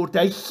beproef word,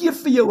 hy gee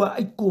vir jou 'n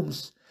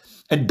uitkoms.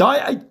 En daai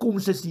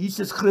uitkoms is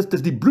Jesus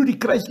Christus, die bloed, die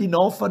kruis, die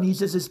naam van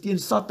Jesus is teen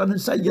Satan en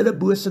sy hele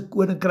bose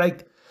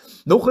koninkryk.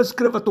 Nog 'n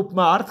skrif wat op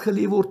my hart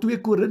gelê word,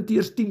 2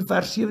 Korintiërs 10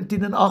 vers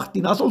 17 en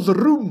 18, as ons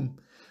roem,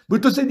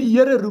 moet ons in die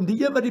Here roem,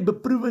 die een wat die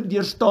beproewing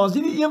deurstaan,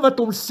 nie die een wat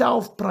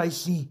homself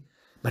prys nie,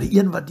 maar die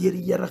een wat deur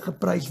die Here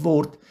geprys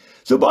word.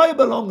 So baie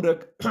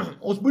belangrik,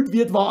 ons moet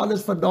weet waar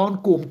alles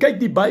vandaan kom. Kyk,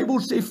 die Bybel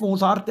sê vir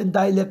ons hart en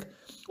duidelik,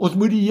 ons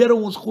moet die Here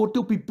ons God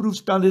op die proef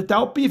stel. Dit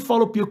help jy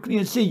val op jou knie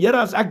en sê, Here,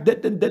 as ek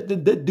dit en dit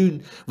en dit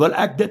doen, wil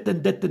ek dit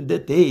en dit en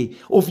dit hê.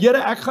 Of Here,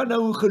 ek gaan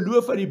nou in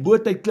geloof uit die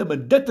boot uit klim,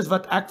 en dit is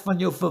wat ek van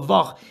jou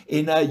verwag.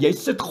 En jy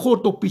sit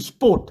God op die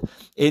spot,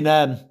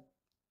 en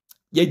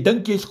jy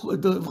dink jy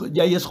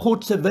is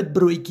God se wit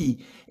broodjie,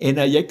 en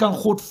jy kan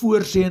God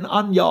voorsê en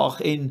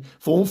aanjaag, en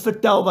vir hom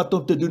vertel wat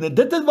om te doen, en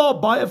dit is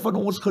waar baie van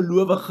ons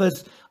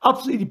gelowiges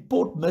absoluut die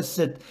pot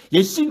missit.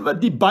 Jy sien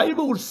wat die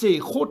Bybel sê,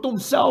 God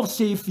homself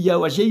sê vir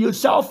jou, as jy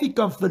jouself nie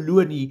kan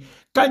verloon nie,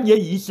 kan jy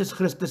Jesus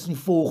Christus nie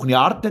volg nie,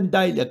 hart en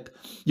duidelik.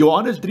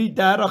 Johannes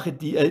 3:30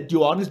 het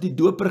Johannes die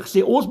Doper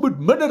gesê, ons moet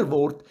minder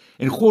word,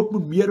 en God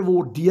moet meer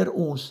word deur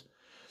ons.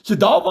 So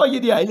daar waar jy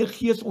die Heilige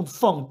Gees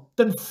ontvang,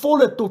 ten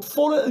volle, tot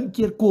volle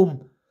inkeer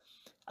kom,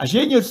 As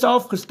jy in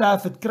jouself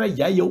gesterf het, kry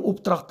jy jou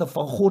opdragte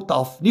van God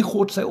af, nie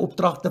God sy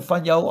opdragte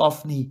van jou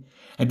af nie.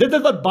 En dit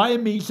is wat baie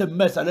mense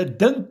mis, hulle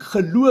dink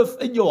geloof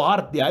in jou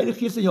hart, die Heilige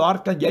Gees in jou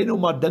hart, kan jy nou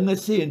maar dinge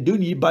sê en doen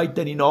hier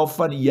buite in die naam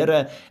van die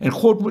Here, en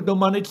God moet nou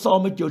maar net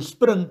saam met jou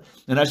spring,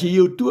 en as jy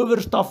jou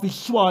towerstafie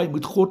swaai,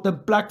 moet God in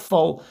plek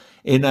val,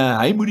 en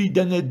hy moet die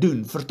dinge doen,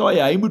 verstaan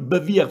jy, hy moet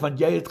beweeg,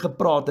 want jy het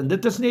gepraat, en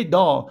dit is net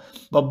daar,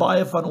 waar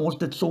baie van ons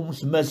dit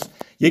soms mis.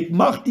 Jy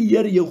mag die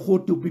Here jou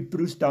God op die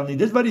proef stel nie,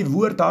 dis wat die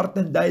woord hard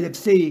en duidelik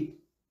sê.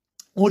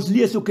 Ons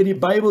lees ook in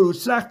die Bybel hoe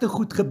slegte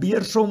goed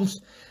gebeur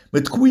soms,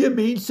 met goeie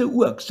mense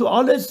ook, so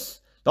alles,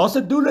 daar's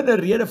 'n doel en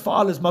 'n rede vir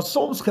alles, maar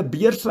soms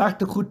gebeur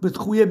slegte goed met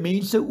goeie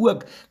mense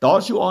ook.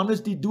 Daar's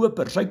Johannes die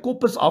Doper, sy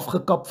kop is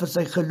afgekap vir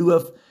sy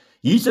geloof.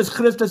 Jesus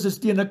Christus is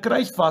teen 'n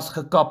kruis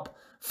vasgekap,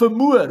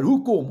 vermoor,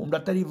 hoekom?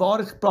 Omdat hy die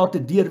waarheid gepraat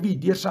het, deur wie?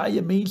 Deur sy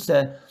eie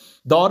mense.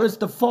 Daar is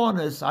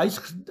Stefanus,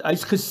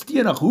 hy's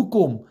gestenig,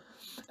 hoekom?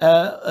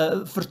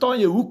 Verstaan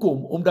jy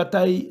hoekom? Omdat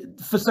hy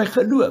vir sy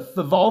geloof,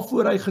 vir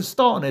waarvoor hy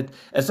gestaan het,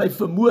 is hy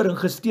vermoor en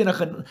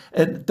gestenig,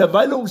 en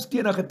terwyl hy hom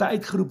stenig het, hy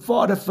uitgeroep,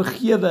 Vader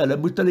vergewe, hulle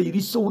moet hulle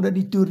hierdie sonde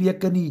nie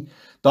toereken nie.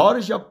 Daar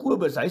is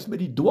Jakobus, hy is met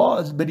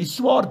die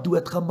swaard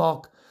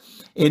doodgemaak.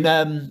 En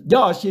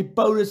as jy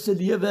Paulus se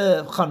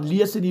lewe gaan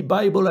lees in die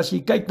Bybel, as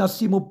jy kyk na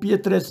Simon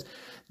Petrus,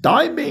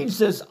 daai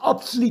mense is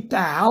absolute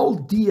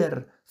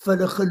heldeer vir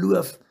hulle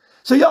geloof.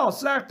 So ja,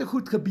 slegte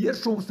goed gebeur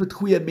soms met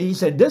goeie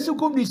mense, en dis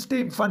hoekom die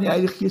stem van die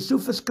Heilige Gees so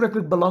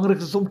verskriklik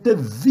belangrik is om te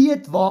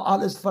weet waar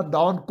alles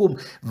vandaan kom.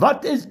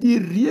 Wat is die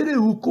rede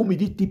hoekom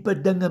hierdie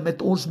tipe dinge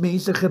met ons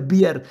mense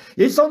gebeur?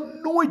 Jy sal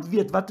nooit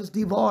weet wat is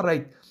die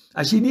waarheid,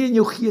 as jy nie in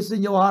jou gees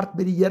en jou hart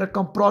met die Here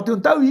kan praat.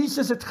 Onthou,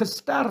 Jesus het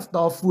gesterf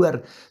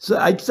daarvoor, so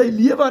hy het sy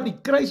lewe aan die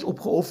kruis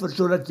opgeoffer,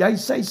 sodat jy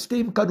sy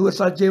stem kan hoor,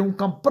 sodat jy hom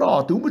kan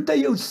praat. Hoe moet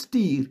hy jou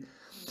stuur?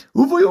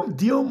 Hoe wil jy hom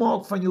deel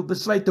maak van jou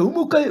besluite?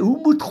 Hoe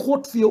moet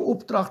God vir jou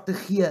opdragte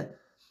gee,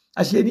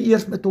 as jy nie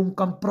eers met hom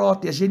kan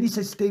praat, as jy nie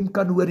sy stem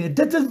kan hoor nie?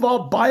 Dit is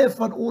waar baie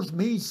van ons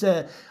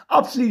mense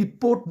absoluut die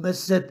pot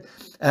mis sit.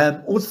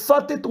 Ons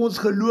vat dit ons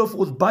geloof,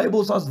 ons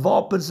Bybels as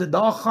wapens, en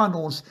daar gaan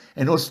ons,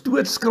 en ons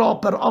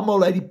stootskraper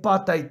almal uit die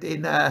pad uit,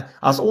 en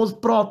as ons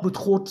praat moet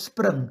God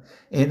spring,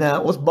 en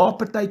ons maak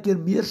partykeer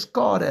meer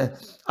skade,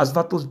 as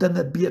wat ons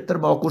dinge beter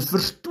maak. Ons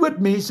verstoot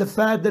mense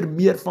verder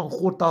meer van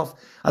God af,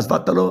 as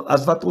wat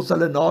ons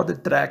hulle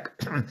nader trek.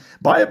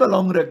 Baie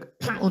belangrik,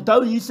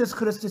 onthou Jesus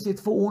Christus het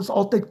vir ons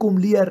altyd kom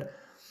leer,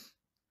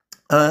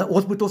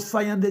 ons moet ons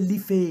vyande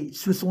liefhê,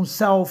 soos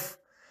onsself.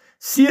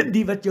 Seën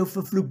die wat jou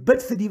vervloek,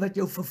 bid vir die wat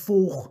jou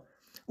vervolg,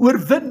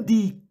 oorwin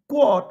die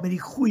kwaad met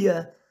die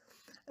goeie,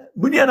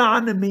 moenie aan 'n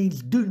ander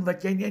mens doen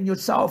wat jy nie in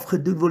jouself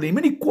gedoen wil hê,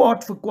 moenie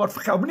kwaad vir kwaad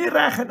vergeld, moenie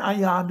reg in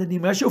eie hande nie,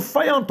 maar as jou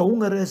vyand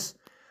honger is,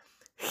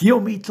 gee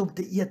hom iets om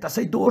te eet, as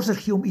hy dors is,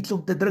 gee hom iets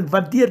om te drink,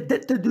 want deur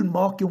dit te doen,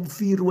 maak jy hom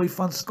vuurrooi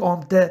van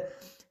skaamte.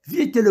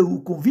 Weet julle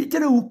hoekom? Weet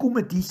julle hoekom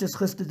het Jesus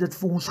Christus dit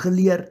vir ons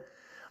geleer?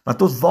 Want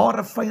ons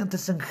ware vyand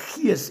is in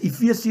gees,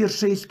 Efesiërs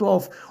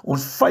 6:12,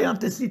 ons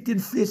vyand is nie teen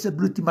vlees en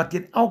bloed nie, maar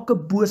teen elke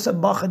bose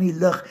mag in die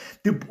lig.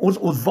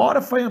 Ons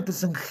ware vyand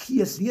is in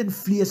gees, nie in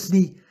vlees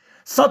nie.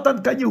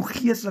 Satan kan jou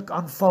geestelik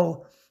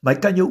aanval, maar hy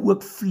kan jou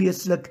ook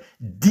vleeslik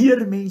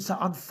deur mense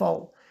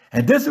aanval.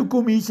 En dis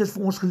hoekom Jesus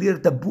vir ons geleer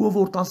het, 'n boom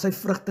word aan sy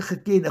vrugte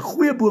geken. 'n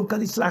Goeie boom kan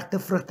nie slegte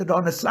vrugte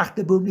dra, 'n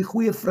slegte boom nie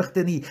goeie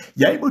vrugte nie.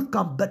 Jy moet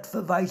kan bid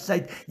vir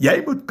wysheid,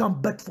 jy moet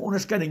kan bid vir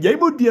onderskeiding, jy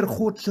moet deur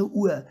God se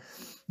oë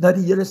na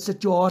die hele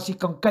situasie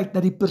kan kyk, na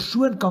die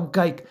persoon kan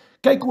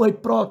kyk hoe hy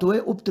praat, hoe hy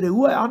optree,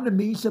 hoe hy ander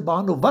mense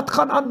behandel, wat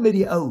gaan aan met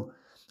die ou?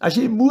 As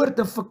jy moord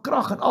en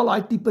verkrag en al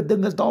daai tipe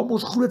ding is, daar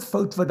ons groot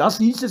fout vir, das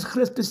Jesus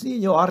Christus nie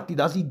in jou hart nie,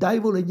 das die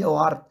duiwel in jou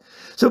hart.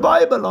 So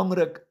baie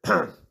belangrik,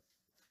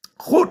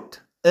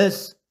 God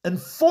is in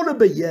volle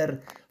beheer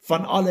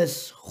van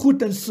alles,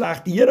 goed en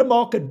sleg. Die Here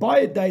maak dit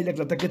baie duidelik,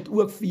 dat ek dit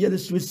ook vir julle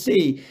so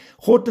sê,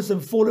 God is in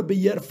volle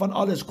beheer van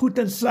alles, goed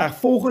en sleg,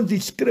 volgens die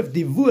skrif,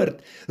 die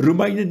woord,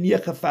 Romeine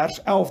 9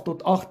 vers 11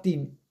 tot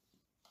 18.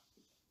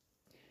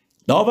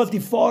 Daar was die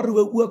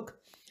farao ook,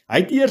 hy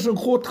het eers in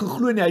God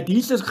geglo nie, hy het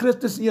Jesus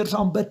Christus eers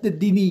aanbid te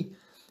dien nie,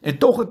 en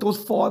tog het ons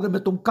vader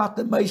met hom kat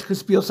en muis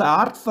gespeel, sy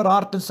hart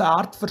verhard en sy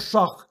hart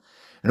versag.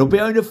 En op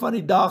die einde van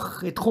die dag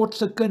het God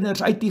se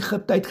kinders uit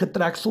Egipte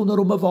uitgetrek sonder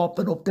om 'n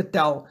wapen op te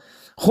tel.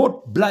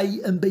 God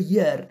bly in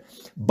beheer.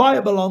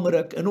 Baie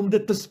belangrik, en om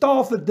dit te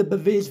stawig te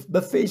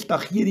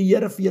bevestig, gee die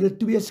Here vir julle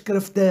twee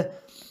skrifte,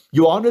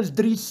 Johannes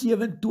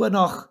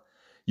 3:27.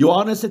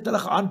 Johannes het hulle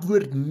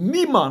geantwoord,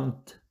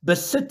 niemand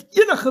besit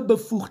enige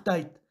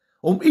bevoegdheid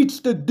om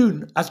iets te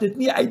doen, as dit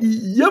nie uit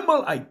die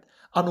hemel uit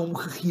aan hom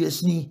gegee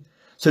is nie.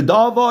 So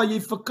daar waar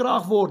jy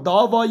verkragt word,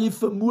 daar waar jy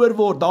vermoor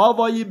word, daar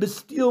waar jy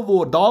besteel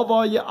word, daar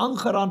waar jy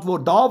aangerand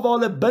word, daar waar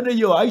hulle binne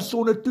jou huis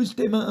sonder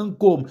toestemming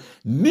inkom,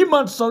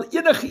 niemand sal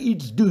enige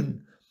iets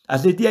doen,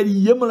 as dit nie uit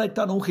die hemel uit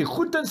aan hom gee.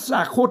 Goed en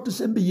sleg, God is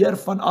in beheer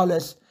van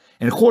alles,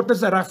 en God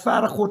is 'n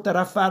regverdige God, 'n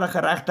regverdige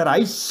regter,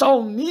 hy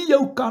sal nie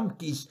jou kant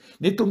kies,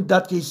 net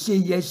omdat jy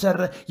sê,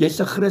 jy's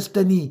 'n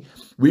Christen nie.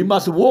 We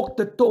must walk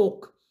the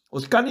talk,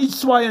 Ons kan nie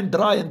swaai en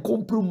draai en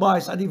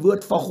compromise aan die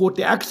woord van God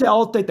nie. Ek sê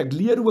altyd, ek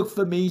leer ook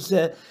vir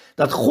mense,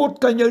 dat God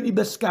kan jou nie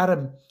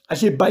beskerm,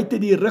 as jy buite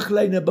die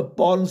riglyne en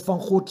bepalings van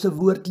God se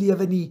woord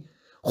lewe nie.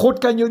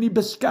 God kan jou nie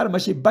beskerm,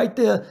 as jy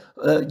buite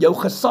jou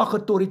gesag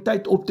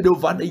autoriteit optree,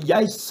 wanneer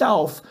jy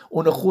self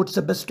onder God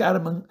se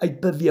beskerming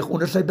uitbeweeg,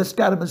 onder sy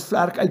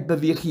beskermingsvlerk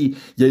uitbeweeg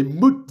jy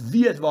moet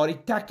weet waar die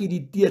tekkie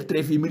die teer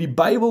tref, jy moet die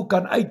Bybel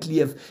kan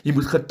uitleef, jy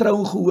moet getrou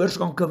en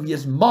gehoorsaam kan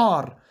wees,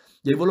 maar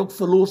jy wil ook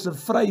verlos en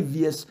vry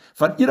wees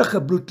van enige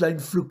bloedlyn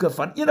vloeke,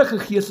 van enige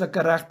geestelike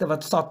regte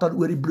wat Satan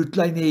oor die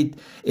bloedlyn het,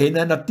 en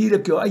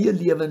natuurlik jou eie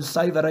lewe in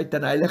suiwerheid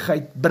en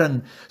heiligheid bring.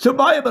 So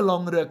baie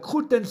belangrik,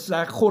 goed en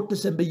sleg, God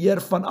is in beheer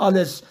van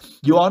alles.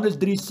 Johannes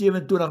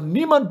 3:27,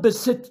 niemand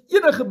besit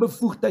enige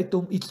bevoegdheid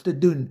om iets te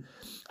doen,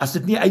 as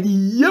dit nie uit die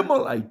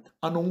hemel uit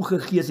aan hom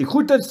gegee is.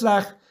 Goed en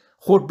sleg,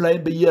 God bly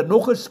in beheer.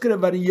 Nog 'n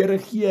skrif wat die Here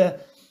gee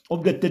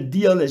om dit te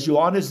deel is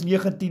Johannes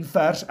 19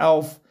 vers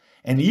 11,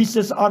 en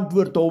Jesus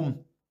antwoord hom,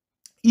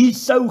 u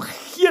sou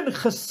geen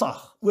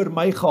gesag oor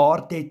my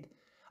gehad het,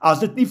 as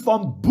dit nie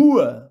van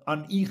bo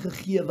aan u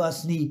gegee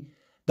was nie.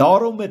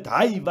 Daarom het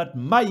hy wat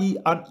my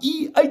aan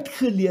u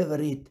uitgelewer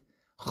het,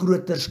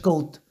 groter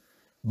skuld.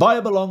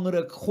 Baie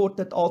belangrik, God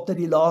het altyd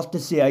die laaste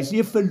sê, hy is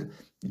nie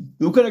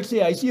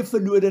hy is nie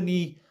verlore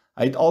nie,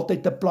 hy het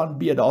altyd 'n plan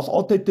B, daar is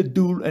altyd 'n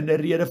doel en 'n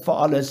rede vir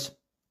alles.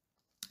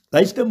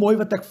 Luister mooi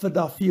wat ek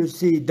vandag vir jou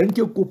sê, drink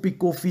jou koppie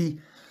koffie,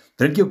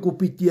 drink jou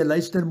koppie tee,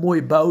 luister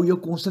mooi, bou jou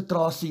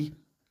konsentrasie.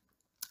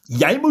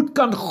 Jy moet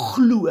kan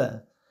glo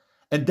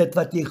in dit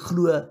wat jy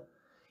glo.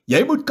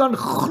 Jy moet kan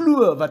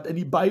glo wat in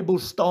die Bybel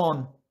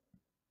staan.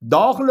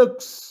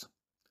 Daagliks,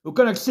 hoe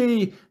kan ek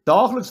sê,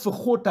 daagliks vir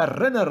God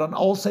herinner aan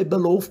al sy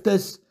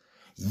beloftes.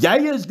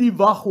 Jy is die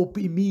wag op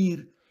die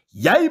muur.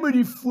 Jy moet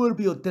die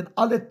voorbeeld in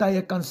alle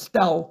tye kan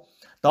stel.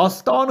 Daar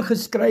staan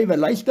geskrywe,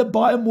 luister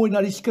baie mooi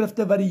na die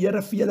skrifte wat die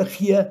Here vir julle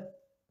gee.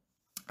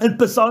 In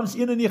Psalms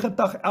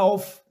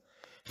 91:11,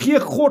 gee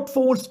God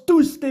vir ons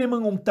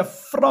toestemming om te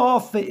vra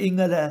vir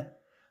engele,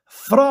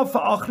 vra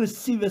vir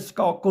aggressiewe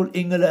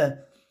skakelengele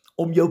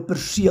om jou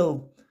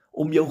perseel,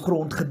 om jou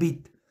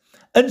grondgebied.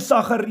 In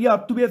Sagaria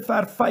 2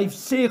 vers 5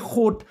 sê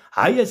God,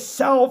 hy is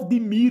self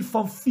die muur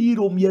van vuur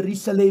om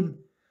Jerusalem.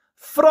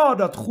 Vra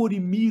dat God die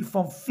muur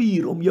van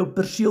vuur om jou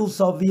perseel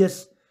sal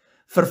wees,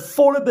 vir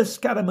volle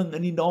beskerming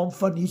in die naam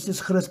van Jesus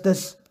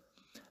Christus.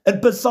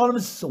 In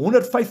Psalms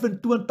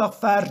 125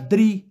 vers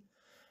 3,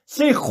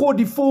 sê God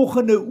die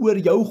volgende oor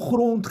jou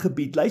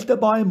grondgebied, luister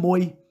baie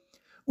mooi,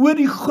 oor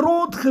die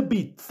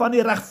grondgebied van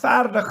die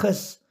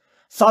regverdiges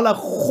sal 'n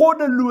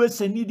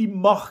goddelose nie die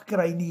mag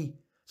kry nie,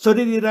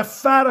 sodat die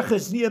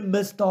regverdiges nie 'n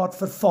misdaad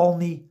verval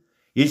nie.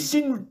 Jy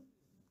sien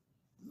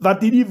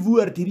wat hierdie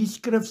woord, hierdie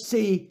skrif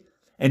sê,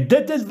 en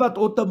dit is wat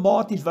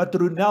outomaties, wat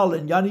Ronel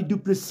en Janie Du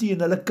Plessis en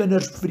hulle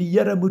kinders vir die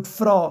Here moet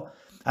vra.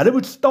 Hulle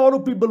moet staan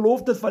op die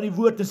beloftes van die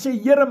woord en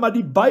sê, Here, maar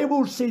die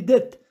Bybel sê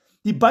dit,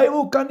 die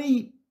Bybel kan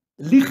nie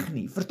lieg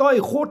nie, verstaan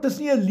jy, God is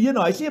nie 'n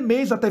leienaar, hy is nie 'n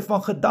mens dat hy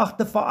van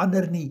gedagte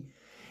verander nie,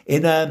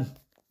 en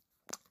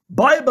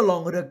baie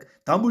belangrik,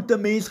 dan moet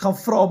 'n mens gaan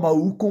vra, maar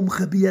hoekom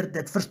gebeur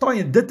dit, verstaan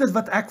jy, dit is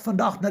wat ek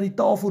vandag na die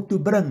tafel toe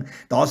bring,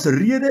 daar's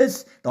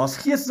redes, daar's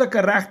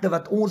geestelike regte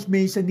wat ons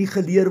mense nie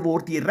geleer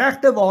word, die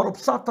regte waarop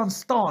Satan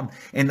staan,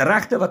 en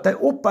regte wat hy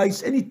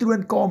ophuis in die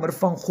troonkamer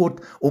van God,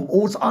 om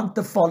ons aan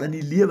te val, en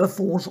die lewe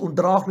vir ons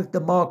ondraaglik te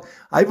maak.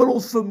 Hy wil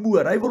ons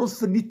vermoor, hy wil ons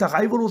vernietig,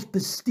 hy wil ons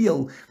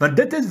besteel, want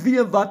dit is wie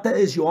en wat hy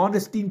is.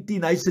 Johannes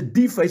 10:10, hy's 'n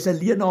dief, hy's 'n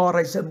leienaar,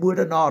 hy's 'n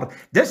moordenaar,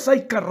 dis sy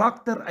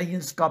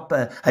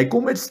karaktereienskappe, hy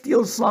kom met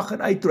steel, slag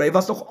en uitroei, hy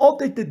was nog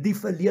altyd 'n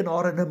dief, 'n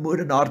leienaar en 'n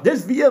moordenaar,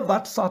 dis wie en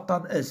wat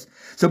Satan is.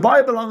 So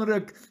baie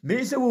belangrik,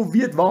 mense wil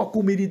weet, waar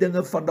kom hierdie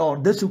dinge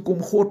vandaan, dis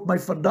hoekom God my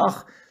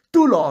vandag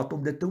toelaat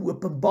om dit te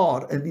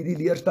openbaar in hierdie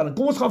leerstelling.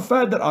 Kom ons gaan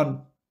verder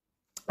aan.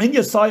 In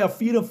Jesaja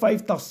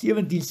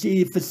 54:17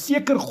 sê,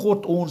 verseker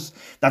God ons,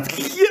 dat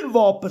geen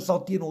wapen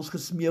sal teen ons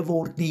gesmee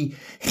word nie,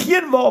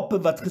 geen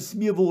wapen wat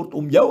gesmee word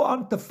om jou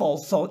aan te val,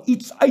 sal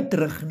iets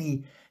uitrig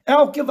nie,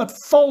 elke wat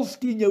vals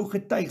teen jou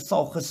getuig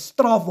sal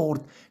gestraf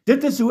word.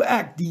 Dit is hoe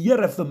ek, die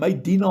Here, vir my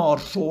dienaar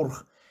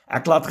sorg.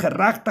 Ek laat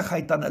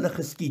geregtigheid aan hulle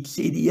geskied,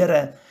 sê die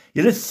Here.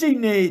 Julle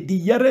sien,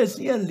 die Here is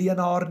nie 'n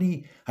leienaar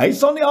nie. Hy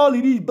sal nie al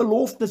hierdie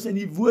beloftes in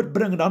die woord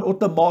bring en dan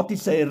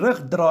outomaties sy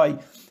rug draai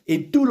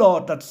en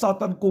toelaat dat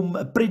Satan kom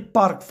 'n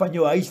pretpark van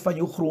jou huis, van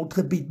jou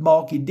grondgebied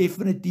maak,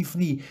 definitief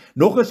nie.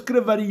 Nog 'n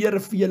skrif wat die Here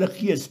vir julle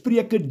gee,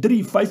 Spreuke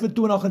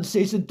 3:25 en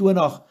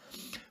 26.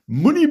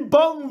 Moenie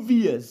bang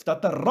wees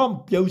dat 'n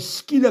ramp jou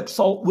skielik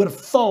sal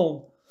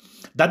oorval,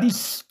 dat die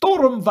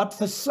storm wat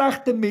vir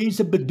slegte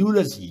mense bedoel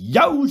is,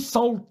 jou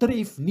sal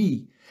tref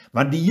nie,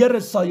 want die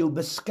Here sal jou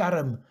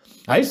beskerm.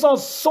 Hy sal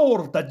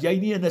sorg dat jy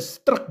nie in 'n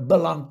struik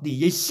beland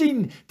nie. Jy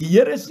sien, die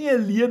Here is nie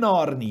 'n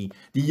leenaar nie.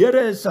 Die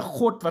Here is 'n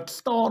God wat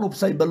staan op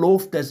sy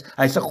beloftes.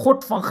 Hy's 'n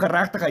God van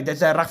geregtigheid.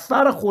 Hy's 'n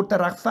regverdige God, 'n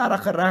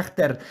regverdige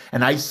regter,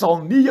 en hy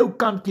sal nie jou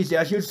kant kies nie.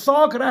 As jou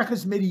saak reg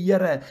is met die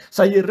Here,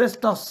 sal jy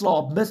rustig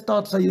slaap.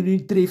 Misdaad sal jou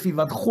nie tref nie,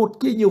 want God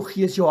ken jou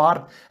gees, jou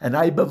hart, en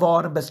hy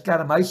bewaar en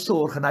beskerm. Hy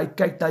sorg en hy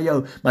kyk na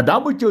jou. Maar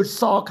dan moet jou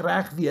saak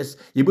reg wees.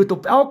 Jy moet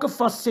op elke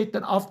faset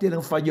en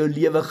afdeling van jou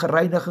lewe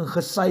gereinig en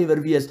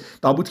gesuiwer wees.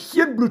 Daar moet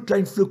geen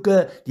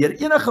bloedkleinvloeke deur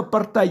enige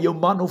party, jou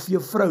man of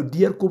jou vrou,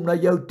 deurkom na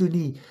jou toe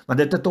nie, want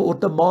dit het 'n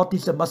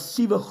outomatiese,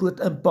 massiewe groot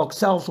impak,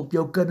 selfs op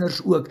jou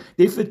kinders ook.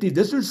 Definitief,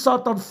 dis hoe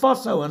Satan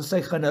vashou aan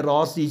sy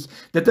generasies.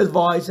 Dit is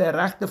waar hy sy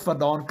regte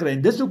vandaan kry,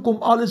 en dis hoekom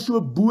alles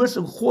so boos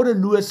en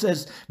goddeloos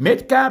is,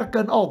 met kerke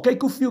en al.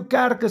 Kyk hoeveel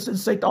kerke is in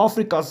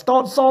Suid-Afrika,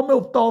 staan saam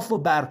op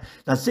Tafelberg,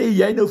 dan sê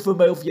jy nou vir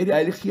my of jy die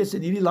Heilige Gees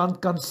in hierdie land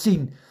kan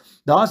sien.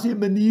 Daar's nie 'n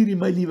manier nie,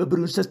 my liewe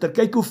broer en suster.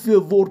 Kyk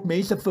hoeveel word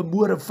mense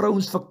vermoor en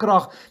vrouens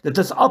verkrag. Dit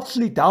is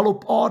absoluut hel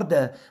op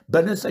aarde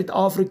binne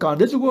Suid-Afrika. En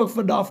dis ook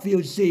vandag vir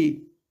jou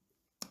sê,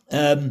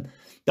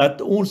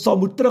 dat ons sal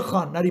moet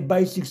teruggaan na die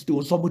basics toe.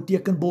 Ons sal moet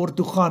tekenbord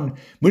toe gaan.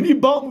 Moenie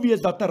bang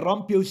wees dat 'n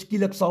ramp jou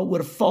skielik sal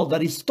oorval, dat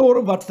die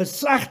storm wat vir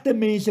slegte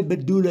mense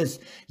bedoel is,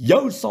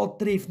 jou sal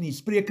tref nie.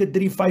 Spreuke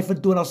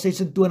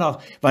 3:25-26,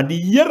 want die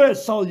Here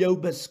sal jou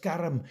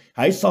beskerm.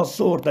 Hy sal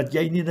sorg dat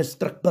jy nie in 'n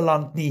struik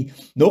beland nie.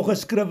 Nog 'n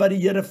skrif wat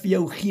die Here vir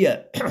jou gee.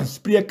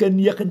 Spreuke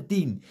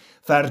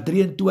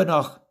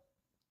 19:23.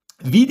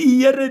 Wie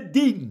die Here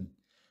dien,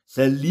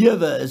 sy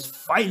lewe is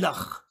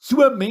veilig.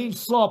 So 'n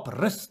mens slaap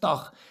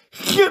rustig.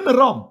 Geen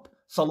ramp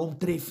sal hom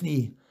tref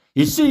nie.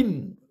 Jy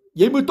sien,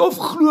 jy moet of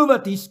glo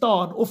wat hier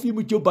staan, of jy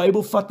moet jou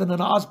Bybel vat en in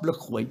 'n asblik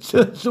gooi.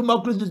 So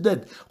maklik is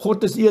dit.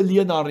 God is nie 'n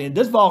leenaar nie. En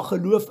dis waar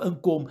geloof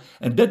inkom,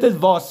 en dit is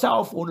waar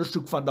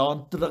selfondersoek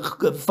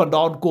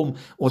vandaan kom.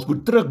 Ons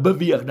moet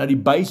terugbeweeg na die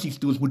basics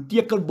toe. Ons moet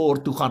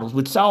tekenbord toe gaan. Ons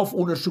moet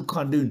selfondersoek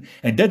gaan doen.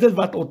 En dit is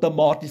wat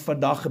outomaties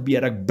vandag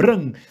gebeur. Ek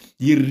bring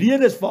die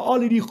redes vir al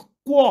hierdie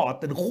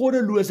kwaad en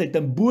goddeloosheid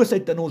en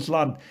boosheid in ons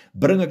land,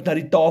 bring ek na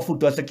die tafel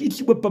toe. As ek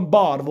iets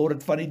openbaar, word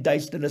dit van die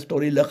duisternis tot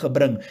die lig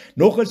gebring.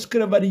 Nog 'n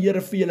skrif wat die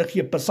Here vir julle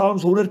gee,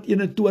 Psalms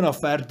 121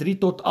 vers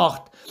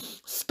 3-8.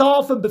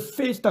 Staaf en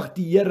bevestig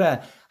die Here,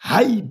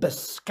 hy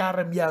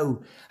beskerm jou.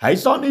 Hy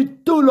sal nie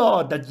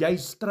toelaat dat jy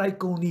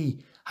struikel nie.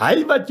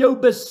 Hy wat jou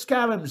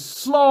beskerm,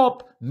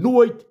 slaap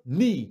nooit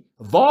nie.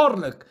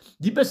 Waarlik,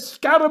 die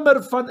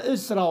beskermer van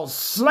Israel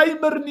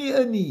sluimer nie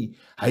in nie.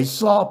 Hy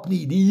slaap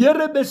nie. Die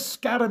Here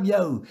beskerm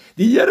jou.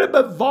 Die Here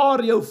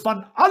bewaar jou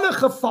van alle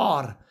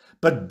gevaar.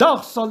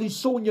 Bedag sal die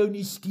son jou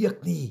nie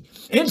steek nie,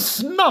 en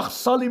snags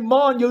sal die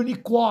maan jou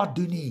nie kwaad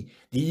doen nie.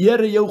 Die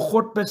Here jou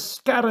God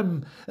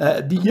beskerm.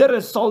 Die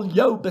Here sal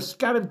jou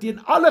beskerm teen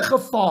alle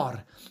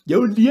gevaar.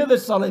 Jou lewe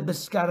sal hy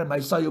beskerm.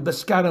 Hy sal jou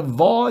beskerm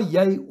waar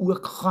jy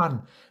ook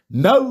gaan,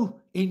 nou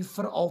en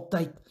vir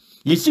altyd.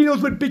 Jy sien,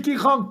 ons moet bietjie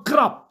gaan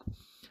krap.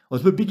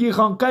 Ons moet bietjie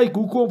gaan kyk,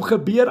 hoekom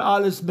gebeur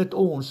alles met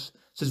ons,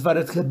 soos wat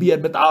dit gebeur.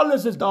 Met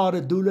alles is daar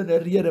 'n doel en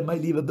 'n rede, my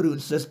liewe broer en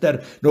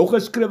suster. Nog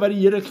 'n skrif wat die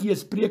Here gee,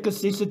 Spreuke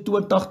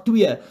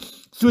 26:2.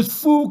 Soos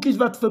voeltjies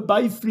wat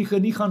verbyvlieg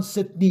en nie gaan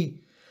sit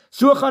nie,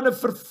 so gaan 'n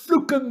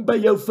vervloeking by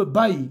jou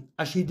verby,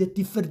 as jy dit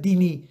nie verdien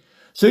nie.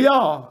 So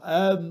ja,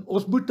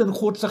 ons moet in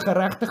God se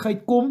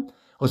geregtigheid kom.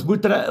 Ons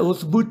moet,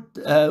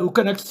 hoe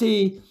kan ek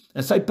sê,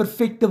 in sy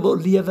perfekte wil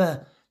lewe.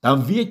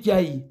 Dan weet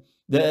jy,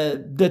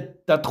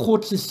 dat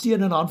God se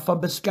seën en hand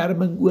van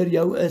beskerming oor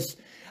jou is.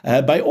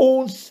 By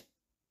ons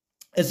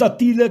is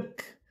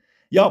natuurlik,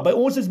 ja, by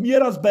ons is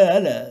meer as by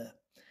hulle.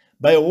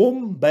 By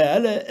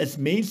hulle is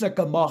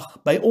menslike mag.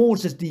 By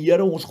ons is die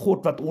Here ons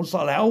God wat ons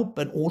sal help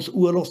en ons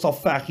oorlog sal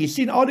veg. Jy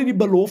sien, al die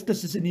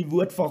beloftes is in die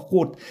woord van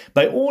God.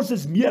 By ons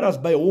is meer as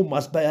by hom,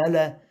 as by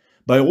hulle.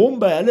 By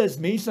hulle is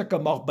menslike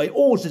mag. By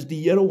ons is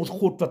die Here ons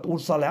God wat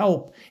ons sal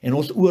help en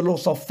ons oorlog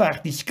sal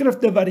veg. Die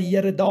skrifte wat die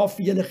Here daar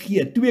vir julle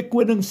gee, 2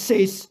 Konings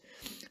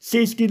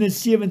 6:16 en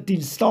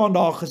 17 staan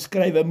daar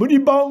geskrywe,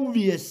 moenie bang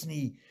wees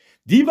nie.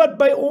 Die wat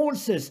by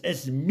ons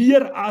is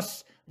meer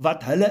as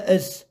wat hulle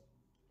is.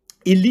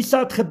 Elisa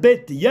het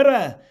gebid,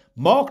 Here,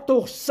 maak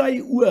tog sy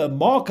oë,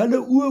 maak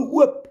hulle oë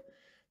oop,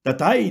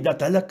 dat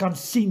hulle kan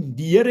sien.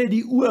 Die Here het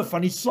die oë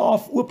van die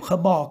slaaf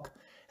oopgemaak,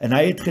 en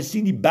hy het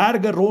gesien die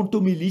berge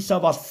rondom Elisa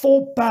was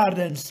vol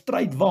perde en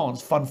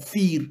strydwaans van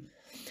vuur.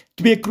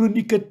 2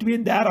 Kronieke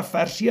 32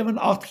 vers 7 en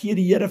 8 gee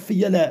die Here vir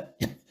julle.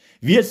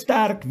 Wees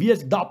sterk,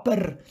 wees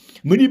dapper,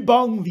 moenie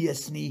bang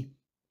wees nie.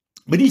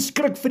 Moenie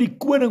skrik vir die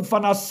koning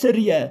van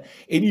Assirië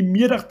en die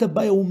menigte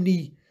by hom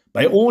nie.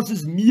 By ons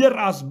is meer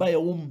as by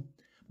hom.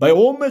 By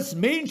hom is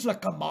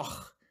menslike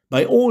mag.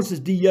 By ons is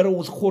die Here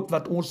ons God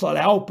wat ons sal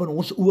help en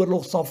ons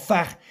oorlog sal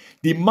veg.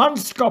 Die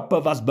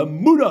manskappe was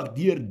bemoedig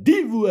deur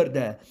die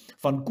woorde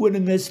van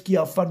koning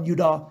Hiskia van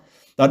Juda.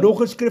 Dan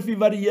nog 'n skrifgie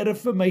wat die Here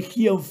vir my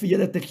gee om vir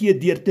julle te gee,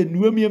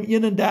 Deuteronomium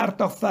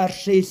 31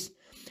 vers 6.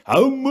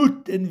 Hou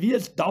moed en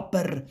wees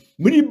dapper,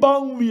 moenie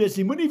bang wees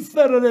nie, moenie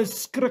vir hulle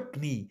skrik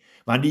nie,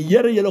 want die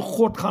Here julle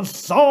God gaan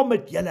saam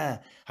met julle,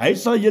 hy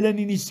sal julle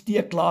nie in die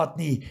steek laat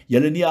nie,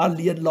 julle nie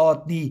alleen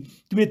laat nie,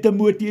 2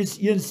 Timoteus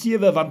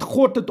 1:7, want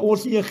God het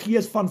ons nie 'n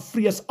gees van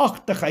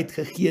vreesagtigheid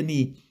gegee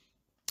nie,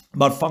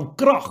 maar van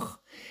krag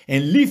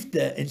en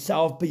liefde en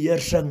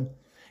selfbeheersing.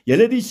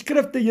 Julle die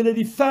skrifte, julle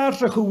die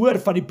verse gehoor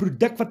van die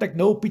produk wat ek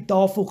nou op die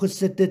tafel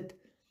gesit het.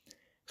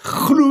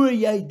 Glo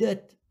jy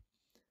dit?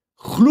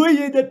 Glo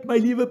jy dit, my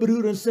liewe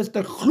broer en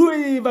suster? Glo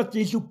jy wat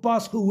jy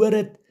sopas gehoor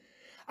het?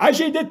 As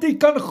jy dit nie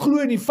kan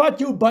glo nie, vat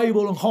jou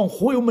Bybel en gaan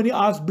gooi hom in die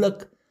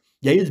asblik.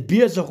 Jy is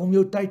besig om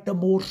jou tyd te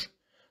mors.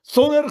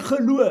 Sonder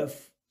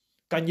geloof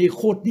kan jy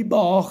God nie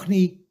behaag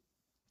nie.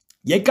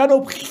 Jy kan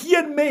op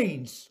geen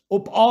mens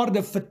op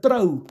aarde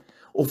vertrou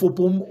of op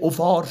hom of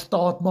haar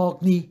staat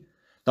maak nie.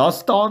 Daar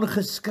staan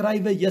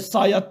geskrywe,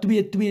 Jesaja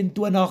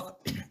 2:22,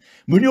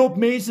 moenie op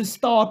mense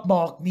staat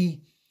maak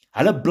nie.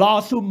 Hulle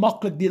blaas so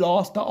maklik die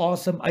laaste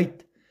asem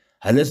uit.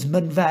 Hulle is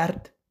min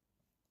werd.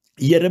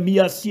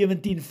 Jeremia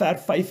 17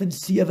 vers 5 en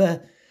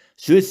 7,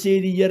 so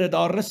sê die Here,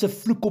 daar is 'n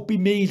vloek op die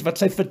mens wat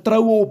sy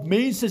vertroue op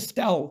mense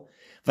stel,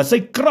 wat sy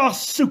krag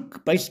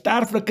soek by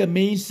sterflike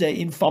mense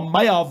en van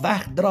my af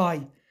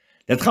wegdraai.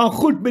 Dit gaan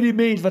goed met die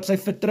mens wat sy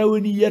vertroue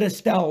in die Here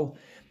stel,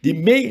 die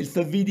mens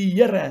vir wie die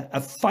Here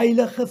 'n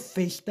veilige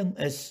vesting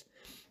is.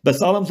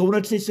 Psalms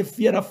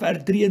 146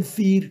 vers 3 en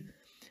 4,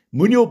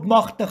 moenie op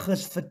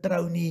magtiges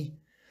vertrou nie,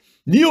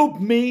 nie op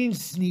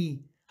mens nie,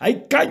 hy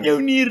kan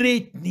jou nie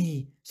red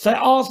nie, sy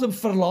asem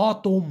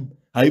verlaat hom,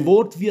 hy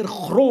word weer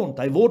grond,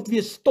 hy word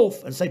weer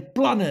stof, en sy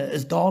planne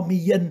is daarmee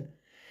heen.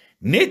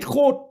 Net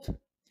God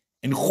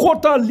en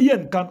God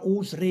alleen kan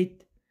ons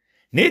red,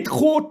 net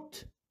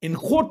God en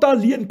God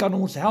alleen kan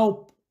ons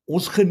help,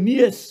 ons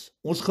genees,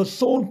 ons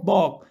gesond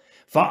maak,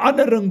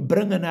 verandering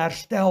bring en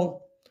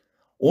herstel.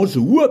 Ons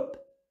hoop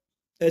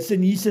is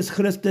in Jesus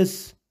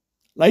Christus.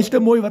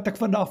 Luister mooi wat ek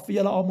vandag vir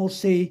julle almal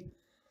sê.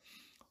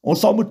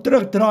 Ons sal moet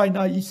terugdraai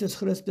na Jesus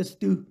Christus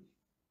toe.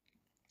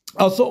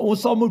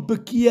 Ons sal moet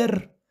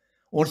bekeer,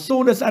 ons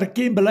sondes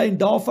erken, bely en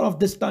daarvan af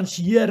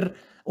distansieer.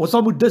 Ons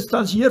sal moet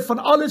distansieer van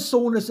alle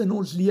sondes in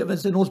ons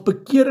lewens en ons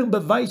bekering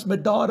bewys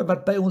met dade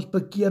wat by ons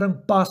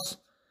bekering pas.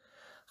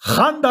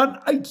 Gaan dan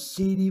uit,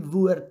 sê die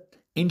woord,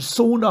 en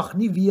sondig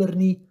nie weer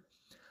nie.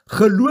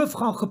 Geloof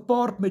gaan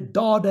gepaard met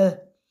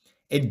dade,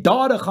 en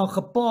dade gaan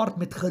gepaard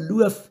met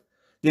geloof.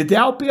 Dit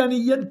help jy aan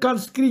die een kant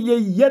skree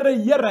jy Here,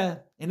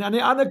 Here, en aan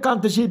die ander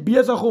kant is jy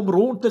besig om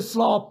rond te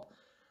slaap,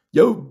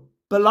 jou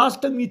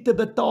belasting nie te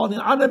betaal,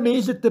 en ander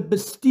mense te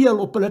besteel,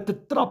 op hulle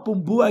te trap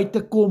om bo uit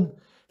te kom.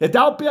 Dit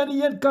help jy aan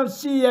die een kant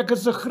sê, ek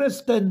is 'n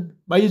Christen,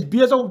 maar jy is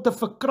besig om te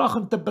verkrag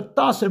en te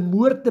betas en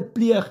moord te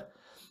pleeg.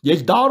 Jy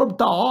is daar om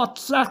te haat,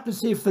 sleg te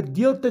sê,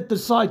 verdeeldheid te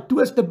saai,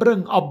 twis te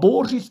bring,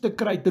 aborsies te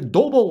kry, te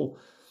dobbel,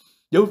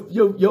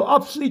 jou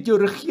absoluut, jou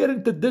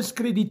regering te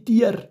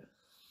diskrediteer,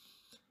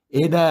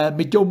 en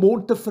met jou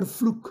mond te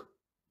vervloek,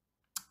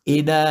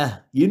 en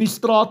hier in die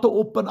strate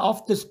op en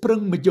af te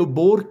spring, met jou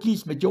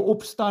bordjies, met jou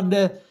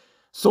opstande,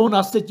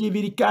 sondag sit jy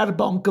weer die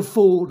kerkbanke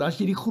vol, dan is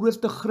jy die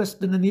grootste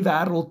Christen in die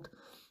wêreld.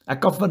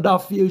 Ek kan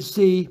vandag vir jou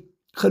sê,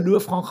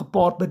 geloof gaan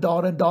gepaard met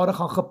dade, en dade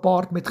gaan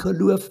gepaard met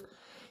geloof.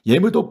 Jy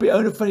moet op die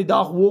einde van die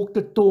dag walk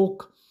the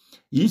talk.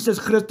 Jesus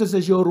Christus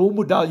is jou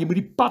rolmodel, jy moet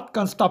die pad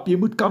kan stap, jy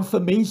moet kan vir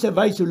mense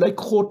wys, hoe lyk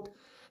God,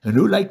 en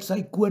hoe lyk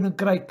sy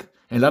koninkryk,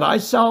 en laat hy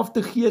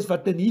selfde gees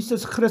wat in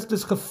Jesus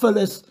Christus gevul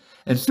is,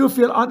 en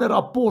soveel ander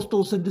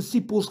apostels en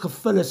disciples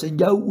gevul is, en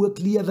jou ook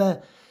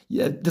lewe.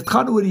 Dit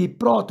gaan oor jy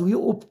praat, hoe jy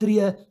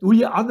optree, hoe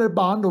jy ander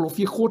behandel, of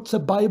jy God se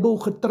Bybel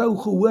getrou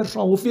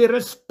gehoorsaam, of jy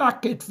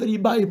respek het vir die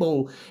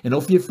Bybel, en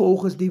of jy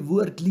volgens die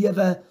woord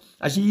lewe.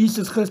 As jy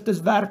Jesus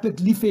Christus werklik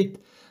lief het,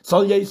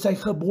 sal jy sy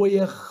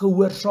gebooie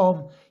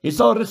gehoorsaam. Jy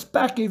sal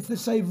respek hê vir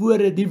sy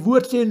woorde. Die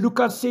woord sê in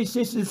Lukas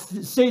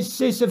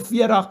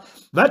 6:46,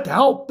 wat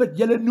help het,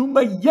 julle noem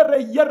my Here,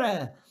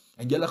 Here,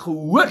 en julle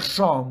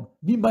gehoorsaam,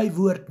 nie my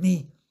woord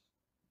nie.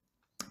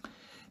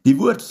 Die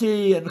woord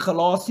sê in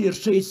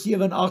Galasiërs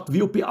 6:7 en 8,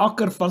 wie op die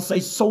akker van sy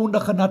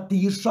sondige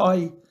natuur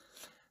saai,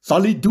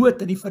 sal die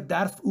dood en die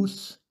verderf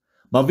oes.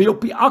 Maar wie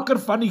op die akker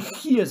van die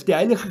Gees, die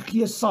Heilige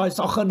Gees saai,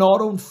 sal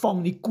genade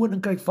ontvang, die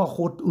koninkryk van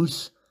God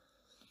oes.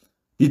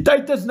 Die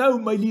tyd is nou,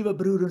 my liewe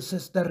broer en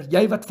suster,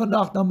 jy wat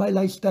vandag na my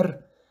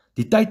luister,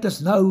 die tyd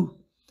is nou,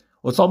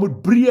 ons sal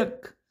moet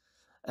breek,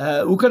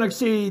 hoe kan ek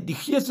sê, die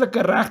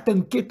geestelike regte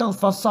en ketting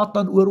van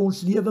Satan oor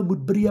ons lewe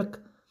moet breek.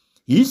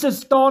 Jesus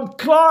staan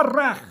klaar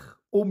reg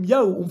om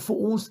jou, om vir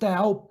ons te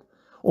help,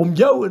 om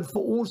jou en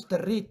vir ons te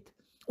red,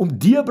 om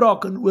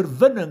deurbraak en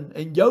oorwinning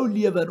in jou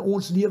lewe en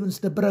ons lewens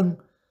te bring.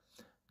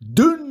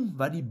 Doen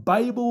wat die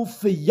Bybel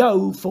vir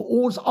jou, vir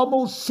ons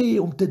almal sê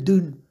om te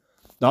doen.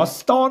 Daar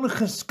staan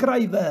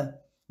geskrywe,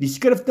 die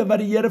skrifte wat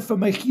die Here vir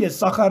my gee,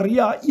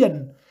 Sagaria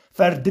 1,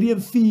 vers 3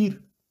 en 4.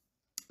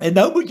 En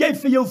nou moet jy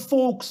vir jou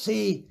volk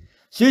sê,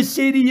 so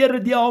sê die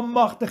Here die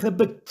Almagtige,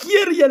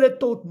 bekeer julle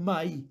tot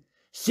my,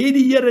 sê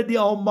die Here die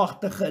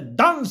Almagtige,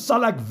 dan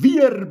sal ek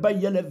weer by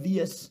julle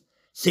wees,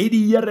 sê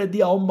die Here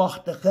die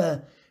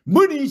Almagtige,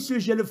 Moenie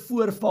soos julle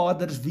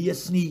voorvaders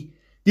wees nie.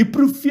 Die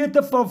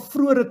profete van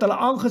vroeër het hulle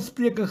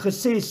aangespreek en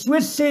gesê, so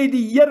sê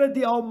die Here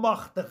die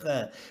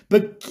Almagtige,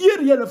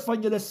 bekeer julle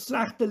van julle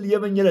slegte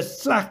lewe en julle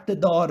slegte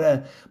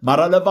dade,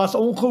 maar hulle was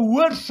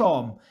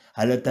ongehoorsaam,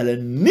 hulle het hulle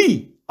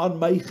nie aan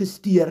my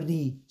gesteer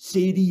nie,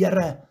 sê die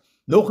Here.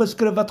 Nog 'n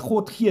skrif wat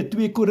God gee,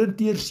 2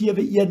 Korintiërs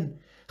 7:1,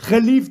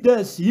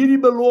 geliefdes,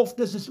 hierdie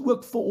beloftes is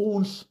ook vir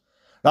ons,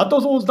 laat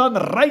ons dan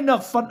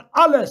reinig van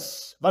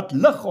alles wat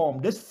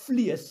liggaam, dis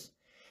vlees,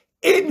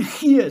 en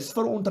gees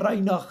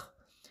verontreinig,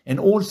 en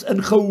ons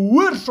in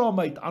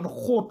gehoorsaamheid aan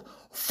God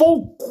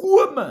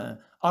volkome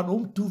aan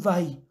hom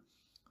toewy.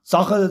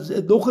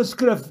 Nog 'n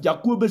skrif,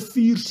 Jakobus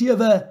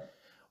 4:7,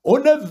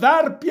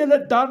 onderwerp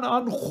julle dan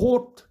aan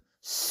God,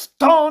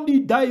 staan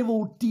die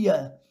duiwel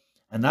teë,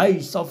 en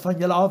hy sal van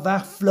julle af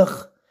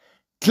wegvlug.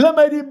 Klim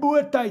uit die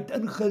boot uit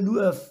in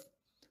geloof,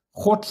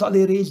 God sal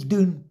die res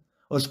doen.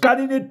 Ons kan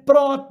nie net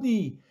praat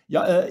nie.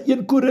 Ja,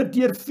 1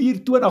 Korintiërs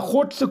 4:20,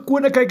 God se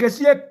koninkryk is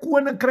nie 'n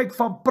koninkryk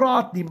van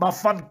praat nie, maar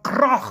van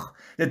krag.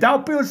 Dit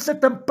help jy ons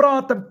sit en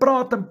praat en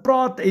praat en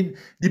praat, en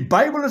die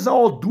Bybel is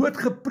al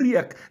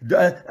doodgepreek,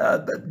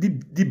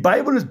 die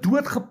Bybel is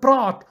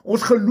doodgepraat,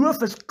 ons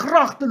geloof is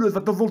kragteloos,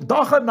 want ons wil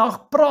dag en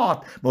nag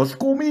praat, maar ons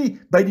kom nie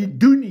by die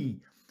doen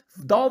nie.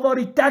 Daar waar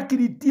die tek en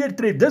die teer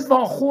tref, dis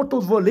waar God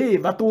ons wil hê,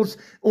 wat ons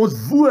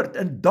woord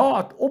in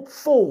daad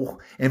opvolg,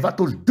 en wat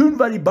ons doen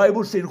wat die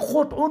Bybel sê, en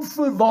God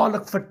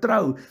onvoorwaardelik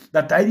vertrou,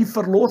 dat hy die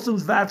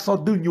verlossingswerk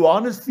sal doen.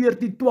 Johannes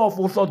 14:12,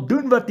 ons sal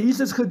doen wat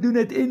Jesus gedoen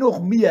het en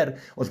nog meer.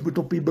 Ons moet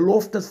op die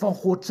beloftes van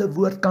God se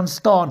woord kan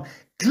staan.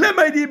 Klim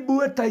uit die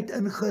boot uit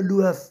in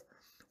geloof.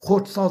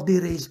 God sal die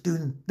res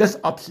doen.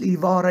 Dis absoluut die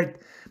waarheid.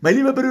 My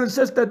liewe broer en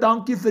suster,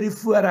 dankie vir die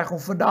voorreg om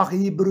vandag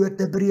hierdie brood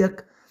te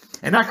breek.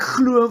 En ek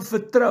glo en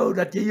vertrou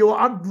dat jy jou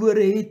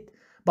antwoorde het.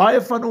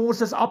 Baie van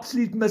ons is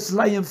absoluut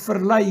mislei en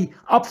verlei,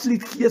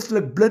 absoluut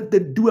geestelik blind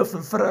en doof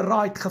en vir 'n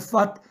raad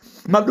gevat.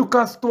 Maar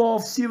Lukas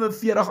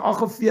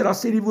 12:47-48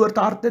 sê die woord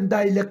hard en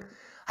duidelik,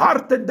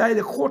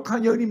 God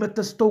gaan jou nie met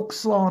 'n stok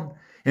slaan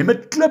en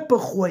met klippe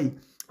gooi,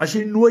 as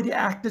jy nooit die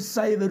egte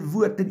suiwer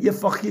woord en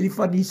evangelie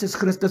van Jesus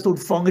Christus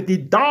ontvang het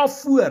nie.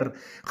 Daarvoor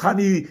gaan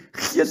die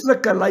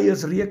geestelike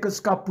leiers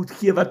rekenskap moet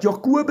gee, wat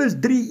Jakobus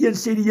 3:1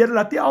 sê, die Here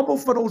laat nie almal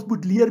van ons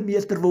moet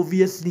leermeester wil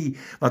wees nie,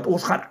 want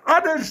ons gaan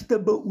anders te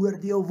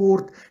beoordeel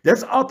word.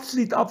 Dis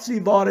absoluut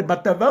waarheid,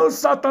 maar terwyl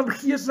Satan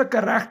geestelike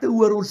regte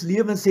oor ons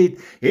lewens het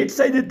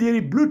sy dit deur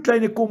die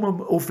bloedlyne kom,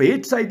 of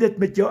het sy dit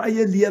met jou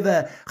eie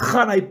lewe,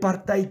 gaan hy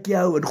partytjie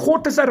hou, en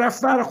God is 'n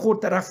regverdige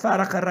God, 'n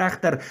regverdige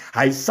regter,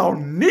 hy sal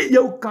nie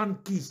jou kan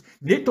kies,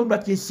 net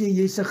omdat jy sê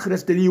jy's 'n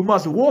Christen. You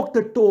must walk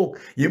the talk.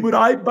 Jy moet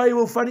daai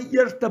Bybel van die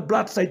eerste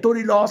bladsy tot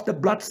die laaste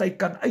bladsy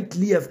kan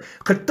uitleef,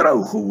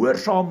 getrou,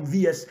 gehoorsaam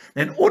wees,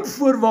 en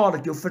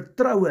onvoorwaardelik jou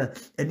vertroue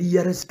in die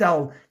Here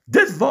stel.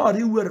 Dis waar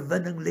die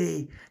oorwinning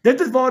lê.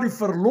 Dit is waar die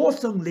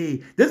verlossing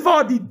lê. Dit is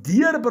waar die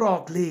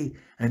deurbraak lê.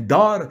 En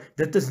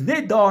dit is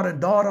net daar en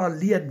daar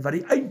alleen wat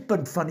die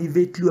eindpunt van die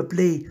wedloop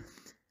lê.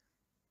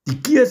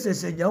 Die keuse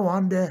is in jou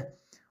hande.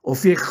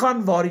 Of jy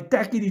gaan waar die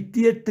tek en die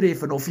teer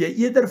tref, en of jy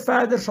eerder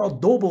verder sal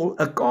dobbel,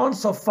 'n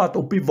kans sal vat,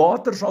 op die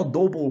water sal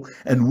dobbel,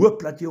 en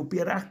hoop dat jy op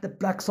die regte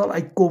plek sal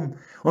uitkom.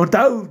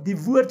 Onthou, die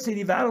woord sê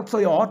die wêreld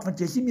sal jou haat, want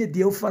jy is nie meer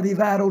deel van die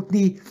wêreld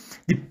nie.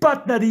 Die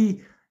pad na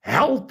die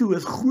hel toe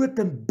is groot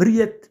en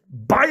breed,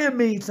 baie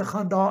mense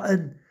gaan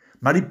daarin,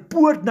 maar die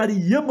poort na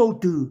die hemel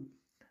toe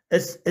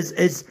is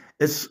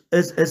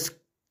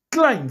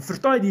klein,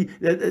 verstaan jy,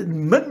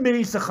 min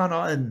mense gaan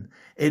daarin,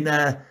 en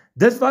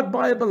dis wat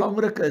baie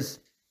belangrik is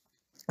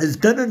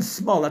dun en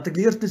smal, dat ek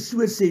leer te so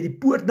sê, die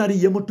poort na die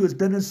hemel toe is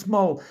dun en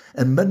smal,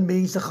 en min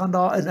mense gaan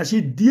daarin. As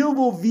jy deel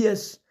wil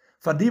wees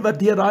van die wat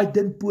deur daai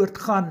dun poort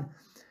gaan,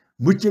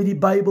 moet jy die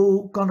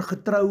Bybel kan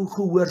getrou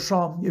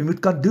gehoorsaam, jy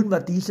moet kan doen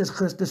wat Jesus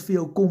Christus vir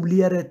jou kom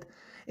leer het,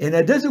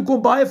 en dis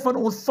hoekom baie van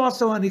ons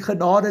vashou aan die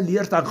genade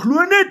leerstaan,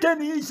 glo net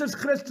in Jesus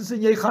Christus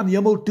en jy gaan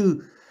hemel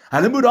toe.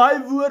 Hulle moet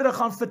daai woorde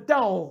gaan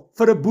vertel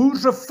vir 'n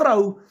boerse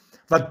vrou,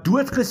 wat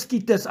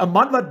doodgeskiet is, 'n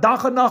man wat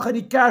dag en nag in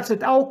die kerk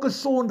sit, elke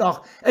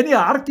Sondag, in die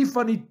hartie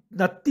van die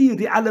natuur,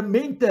 die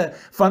elemente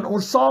van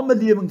ons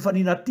samelewing, van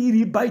die natuur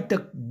hier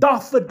buite,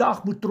 dag vir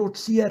dag moet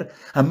trotseer,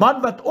 'n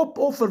man wat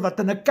opoffer, wat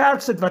in 'n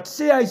kerk sit, wat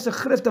sê hy is 'n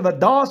Christen, wat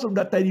daar is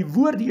omdat hy die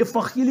woord, die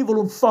evangelie wil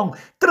ontvang,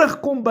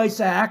 terugkom by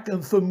sy hek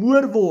en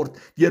vermoor word,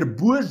 deur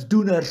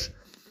boosdoeners,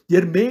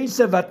 deur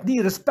mense wat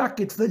nie respek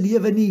het vir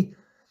lewe nie.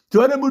 So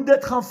hulle moet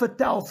dit gaan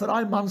vertel vir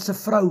daai man se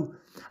vrou.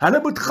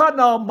 Hulle moet gaan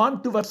na 'n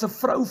man toe wat sy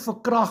vrou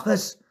verkrag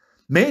is.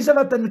 Mense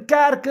wat in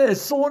kerke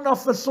is, Sondag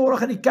vir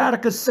Sondag in die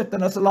kerke sit,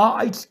 en as hulle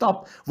daar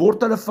uitstap,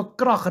 word hulle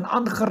verkrag en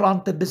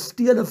aangerand en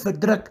besteel en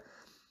verdruk.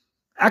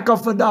 Ek kan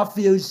vandag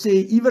vir jou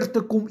sê, iewers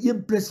te kom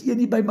 1 + 1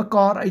 nie by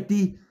mekaar uit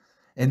nie.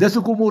 En dis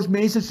hoekom ons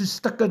mense so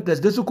stikkend is,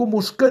 dis hoekom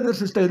ons kinders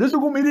so stikkend, dis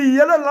hoekom hierdie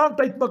hele land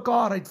uit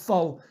mekaar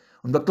uitval,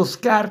 omdat ons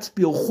kerk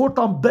speel, God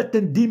aanbid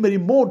en dien met die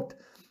mond,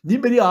 nie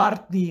met die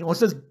hart nie.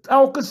 Ons is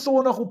elke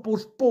Sondag op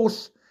ons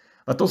pos,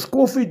 wat ons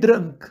koffie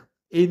drink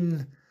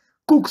en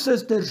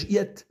koeksisters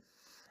eet,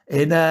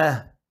 en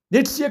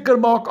Net seker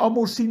maak,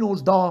 almal sien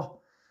ons daar,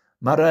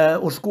 maar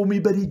ons kom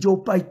nie by die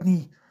job uit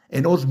nie,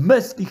 en ons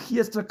mis die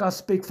geestelike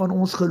aspek van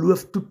ons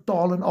geloof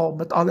totaal en al,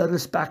 met alle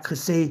respek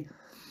gesê.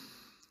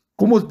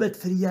 Kom ons bid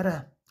vir die Here,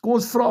 kom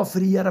ons vra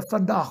vir die Here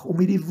vandag, om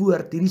hierdie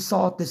woord, hierdie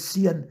saad te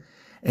seën,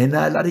 en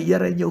laat die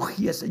Here in jou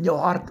gees, in jou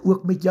hart,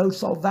 ook met jou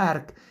sal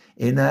werk,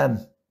 en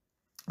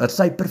dat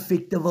sy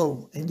perfekte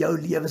wil in jou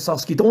lewe sal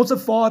skiet. Onse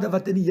Vader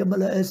wat in die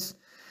hemele is,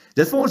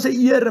 dit is vir ons 'n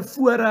eer, 'n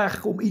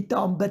voorreg om U te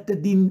aanbid te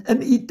dien,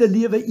 in U te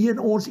lewe, U in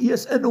ons, U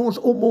is in ons,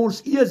 om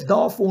ons, U is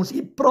daar vir ons,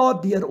 U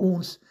praat deur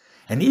ons,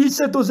 en U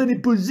sit ons in die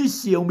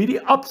posisie om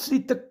hierdie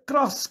absolute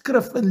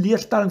kragskrif en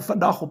leerstelling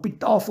vandag op die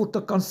tafel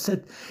te kan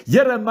sit.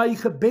 Here, my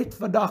gebed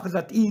vandag is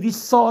dat U hierdie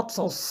saad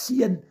sal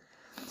seën.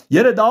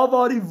 Here, daar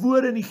waar die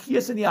woorde in die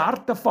gees en die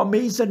harte van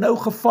mense nou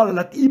geval,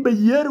 dat U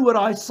beheer oor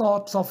daai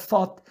saad sal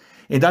vat,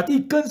 en dat U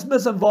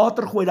kunsmis in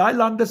water gooi, daai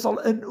lande sal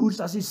inoes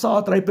as die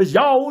saad ryp is.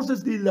 Ja, ons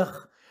is die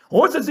lig.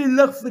 Ons is die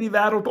lig vir die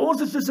wêreld.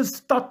 Ons is soos 'n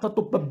stad wat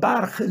op 'n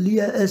berg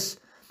geleë is.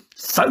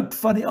 Sout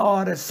van die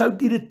aarde,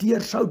 sout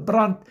irriteer, sout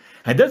brand.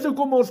 En dis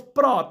hoekom ons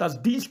praat as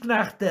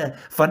diensknegte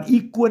van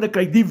U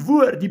koninkryk. Die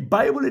woord, die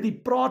Bybel het die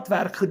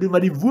praatwerk gedoen,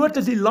 want die woord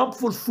is die lamp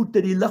vir ons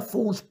voete, die lig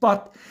vir ons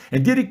pad.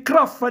 En deur die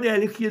krag van die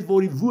Heilige Gees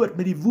word die woord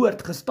met die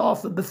woord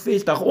gestaaf en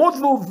bevestig. Ons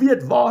wil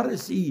weet, waar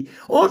is U?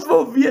 Ons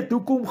wil weet,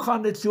 hoekom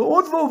gaan dit so?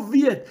 Ons wil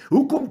weet,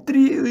 hoekom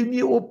tree U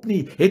nie op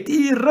nie? Het U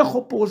U rug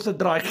op ons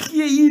gedraai?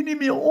 Gee U nie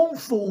meer om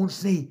vir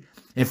ons nie?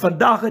 En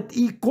vandag het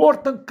U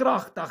kort en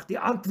kragtig die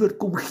antwoord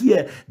kom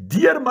gee,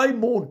 deur my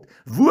mond,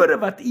 woorde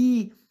wat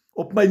U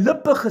op my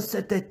lippe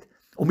gesit het,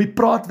 om die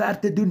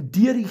praatwerk te doen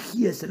deur die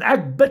Gees. En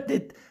ek bid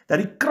dit, dat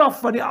die krag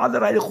van die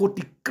Allerheilige God,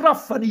 die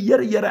krag van die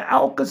Here,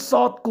 elke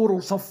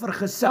saadkorrel sal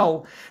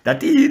vergesel,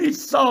 dat U hierdie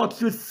saad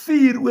soos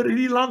vuur oor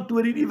hierdie land,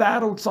 oor hierdie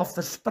wêreld sal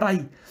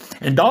versprei.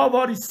 En daar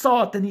waar die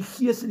saad in die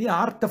gees en die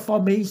harte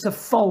van mense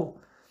val,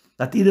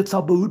 dat U dit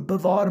sal behoed,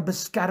 bewaar en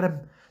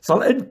beskerm,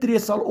 sal intree,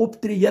 sal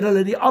optree, Here,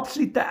 hulle die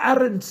absolute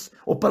erns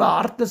op hulle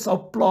harte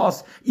sal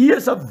plaas. U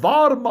is 'n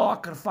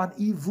waarmaker van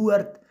U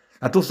woord,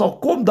 dat ons sal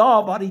kom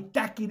daar waar die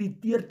tek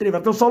irriteer tref,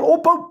 dat ons sal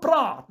ophou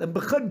praat en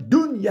begin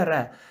doen,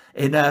 Here,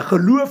 en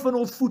geloof in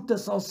ons voete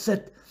sal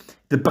sit.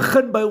 Dit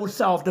begin by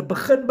onsself, dit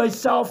begin by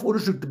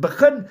selfondersoek, dit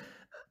begin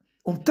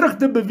om terug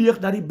te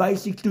beweeg na die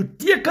basic toe,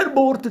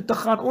 tekenbord toe te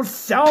gaan,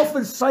 ons self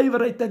in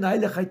suiwerheid en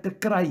heiligheid te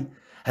kry,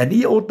 en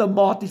nie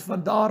outomaties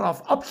van daar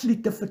af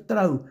absoluut te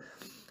vertrou,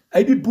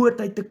 uit die boot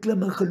uit te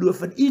klim in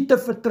geloof, en U te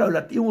vertrou,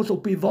 dat U ons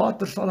op die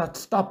water sal laat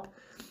stap,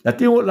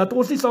 dat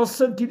ons nie sal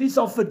sink, nie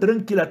sal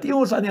verdrink, dat U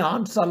ons aan die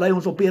hand sal lei,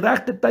 ons op die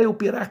regte tyd, op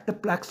die regte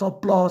plek sal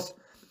plaas,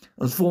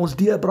 ons vir ons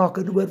deurbraak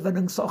en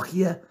oorwinning sal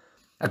gee.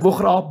 Ek wil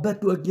graag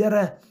bid ook,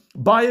 Here,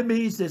 baie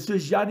mense,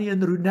 soos Jannie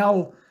en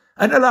Ronel,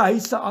 in hulle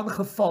huise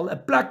aangeval,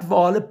 'n plek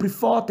waar hulle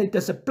privaatheid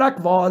is, 'n plek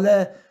waar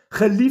hulle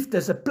geliefd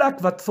is, 'n plek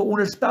wat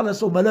veronderstel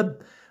is om hulle,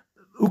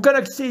 hoe kan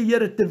ek sê,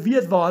 Here, te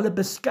weet waar hulle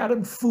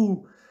beskerm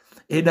voel,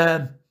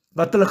 en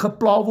wat hulle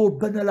gepla word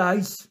binne hulle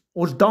huis.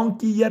 Ons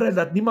dank U, Here,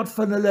 dat niemand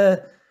van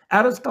hulle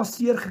ernstig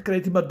seer gekry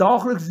het nie, maar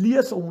daagliks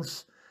lees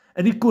ons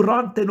in die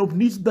koerant en op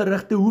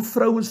nuusberigte hoe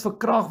vrouens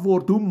verkragt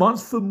word, hoe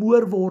mans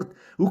vermoor word,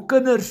 hoe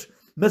kinders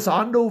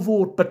mishandel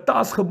word,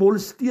 betas,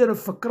 gemolesteer en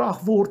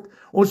verkragt word.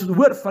 Ons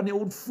hoor van die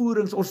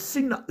ontvoerings, ons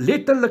sien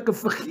letterlik en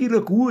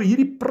figuurlik hoe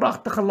hierdie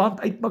pragtige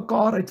land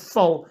uitmekaar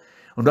uitval,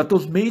 omdat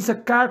ons mense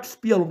kerk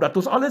speel, omdat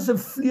ons alles in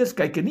vlees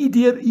kyk en nie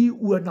deur U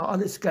oë na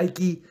alles kyk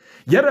nie.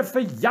 Here,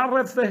 vir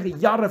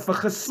jare, vir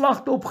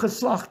geslagte op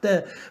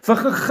geslagte, vir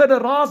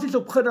generasies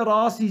op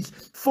generasies,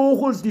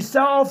 volg ons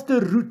dieselfde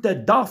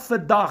roete, dag vir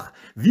dag,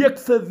 week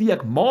vir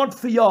week, maand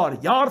vir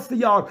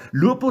jaar,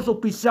 loop ons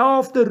op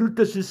dieselfde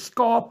roete soos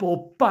skape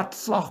op pad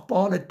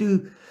slagpale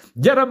toe.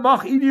 Here,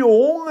 mag U die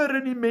honger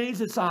in die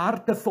mense se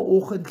harte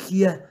vanoggend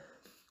gee,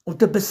 om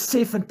te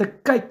besef en te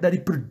kyk na die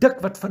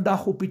produk wat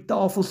vandag op die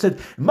tafel sit.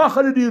 Mag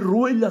hulle die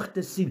rooi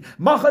ligte sien,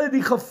 mag hulle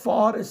die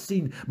gevare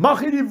sien,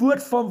 mag U die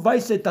woord van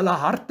wysheid hulle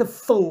harte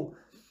vul,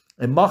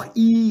 en mag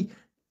U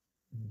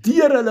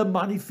deur hulle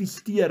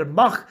manifesteer,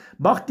 mag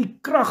die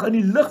krag in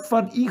die lig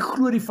van U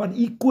glorie, van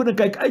U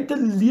koninkryk uit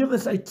hulle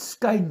lewens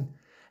uitskyn,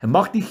 en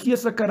mag die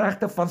geestelike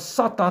regte van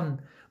Satan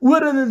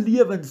oor hulle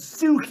lewens,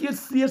 siel, gees,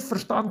 vlees,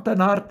 verstand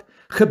en hart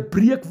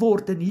gebreek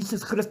word in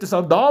Jesus Christus.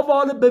 En daar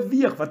waar hulle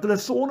beweeg, wat hulle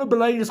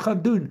sondebelydenis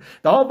gaan doen,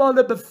 daar waar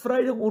hulle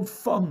bevryding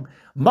ontvang,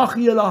 mag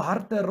U hulle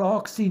harte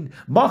raak sien,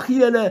 mag U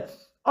hulle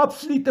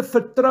absolute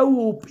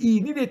vertroue op U,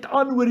 nie net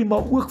aanhoor nie,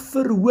 maar ook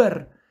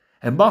verhoor,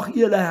 en mag U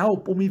hulle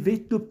help om die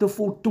wedloop te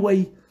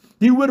voltooi,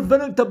 die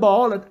oorwinning te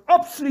behaal en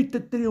absoluut te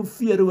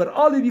triomfeer oor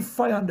al die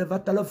vyande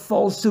wat hulle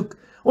val soek.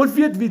 Ons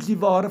weet wie is die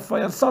ware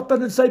vyand,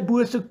 Satan en sy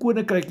bose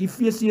koninkryk,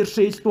 Efesiërs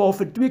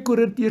 6:12 en 2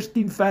 Korintiërs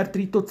 10 vers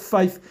 3 tot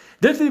 5.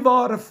 Dit is die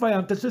ware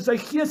vyand, en soos hy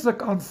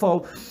geestelik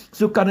aanval,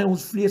 so kan hy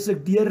ons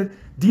vleeslik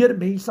deur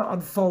mense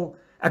aanval.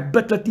 Ek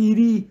bid dat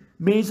hierdie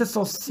mense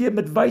sal seën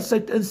met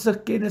wysheid,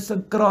 insig, kennis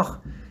en krag,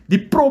 die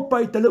prop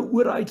uit hulle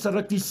ore uit sal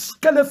ruk, die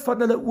skille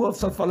van hulle oë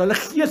sal val, hulle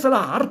gees hulle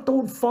harte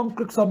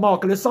ontvanklik sal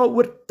maak, hulle sal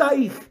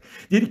oortuig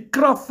deur die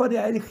krag van die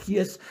Heilige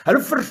Gees,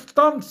 hulle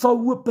verstand sal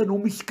open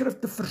om die skrif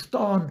te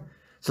verstaan,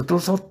 sodat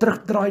ons sal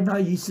terugdraai na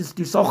Jesus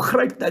toe, sal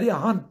gryp na die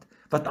hand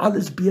wat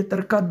alles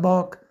beter kan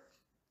maak.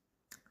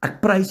 Ek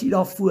prys U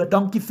daarvoor,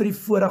 dankie vir die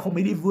voorreg om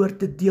hierdie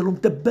woord te deel, om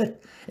te bid,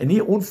 en nie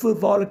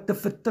onvoorwaardelik te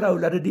vertrou,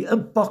 dat dit die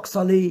impak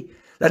sal hê,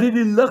 dat U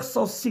die lig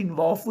sal sien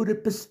waarvoor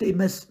dit bestem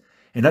is,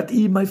 en dat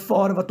U, my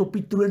Vader wat op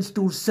die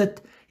troonstoel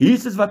sit,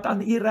 Jesus wat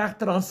aan U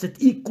regterhand sit,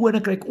 U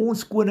koninkryk,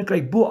 ons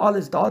koninkryk, bo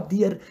alles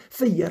daardeur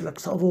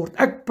verheerlik sal word.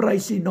 Ek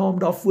prys U naam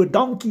daarvoor.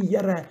 Dankie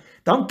Here,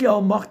 dankie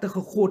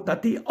almagtige God,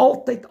 dat U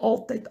altyd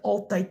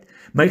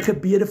my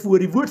gebede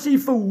verhoor. Die woord sê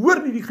U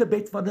verhoor nie die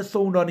gebed van 'n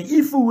sondaar nie,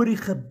 U verhoor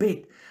die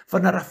gebed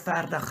van 'n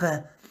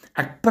regverdige.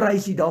 Ek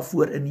prys U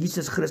daarvoor in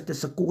Jesus Christus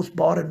se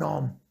kosbare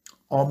naam.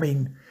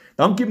 Amen.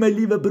 Dankie my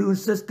liewe broer en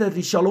suster,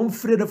 die shalom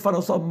vrede van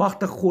ons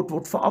almagtige God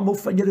word vir almal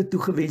van julle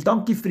toegewens.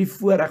 Dankie vir die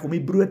voorreg om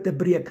die brood te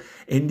breek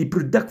en die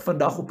produk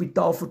vandag op die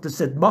tafel te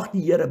sit. Mag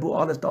die Here bo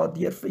alles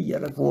daardeur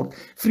verheerlik word.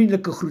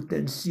 Vriendelike groete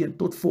en seën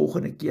tot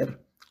volgende keer.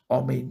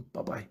 Amen.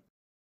 Bye bye.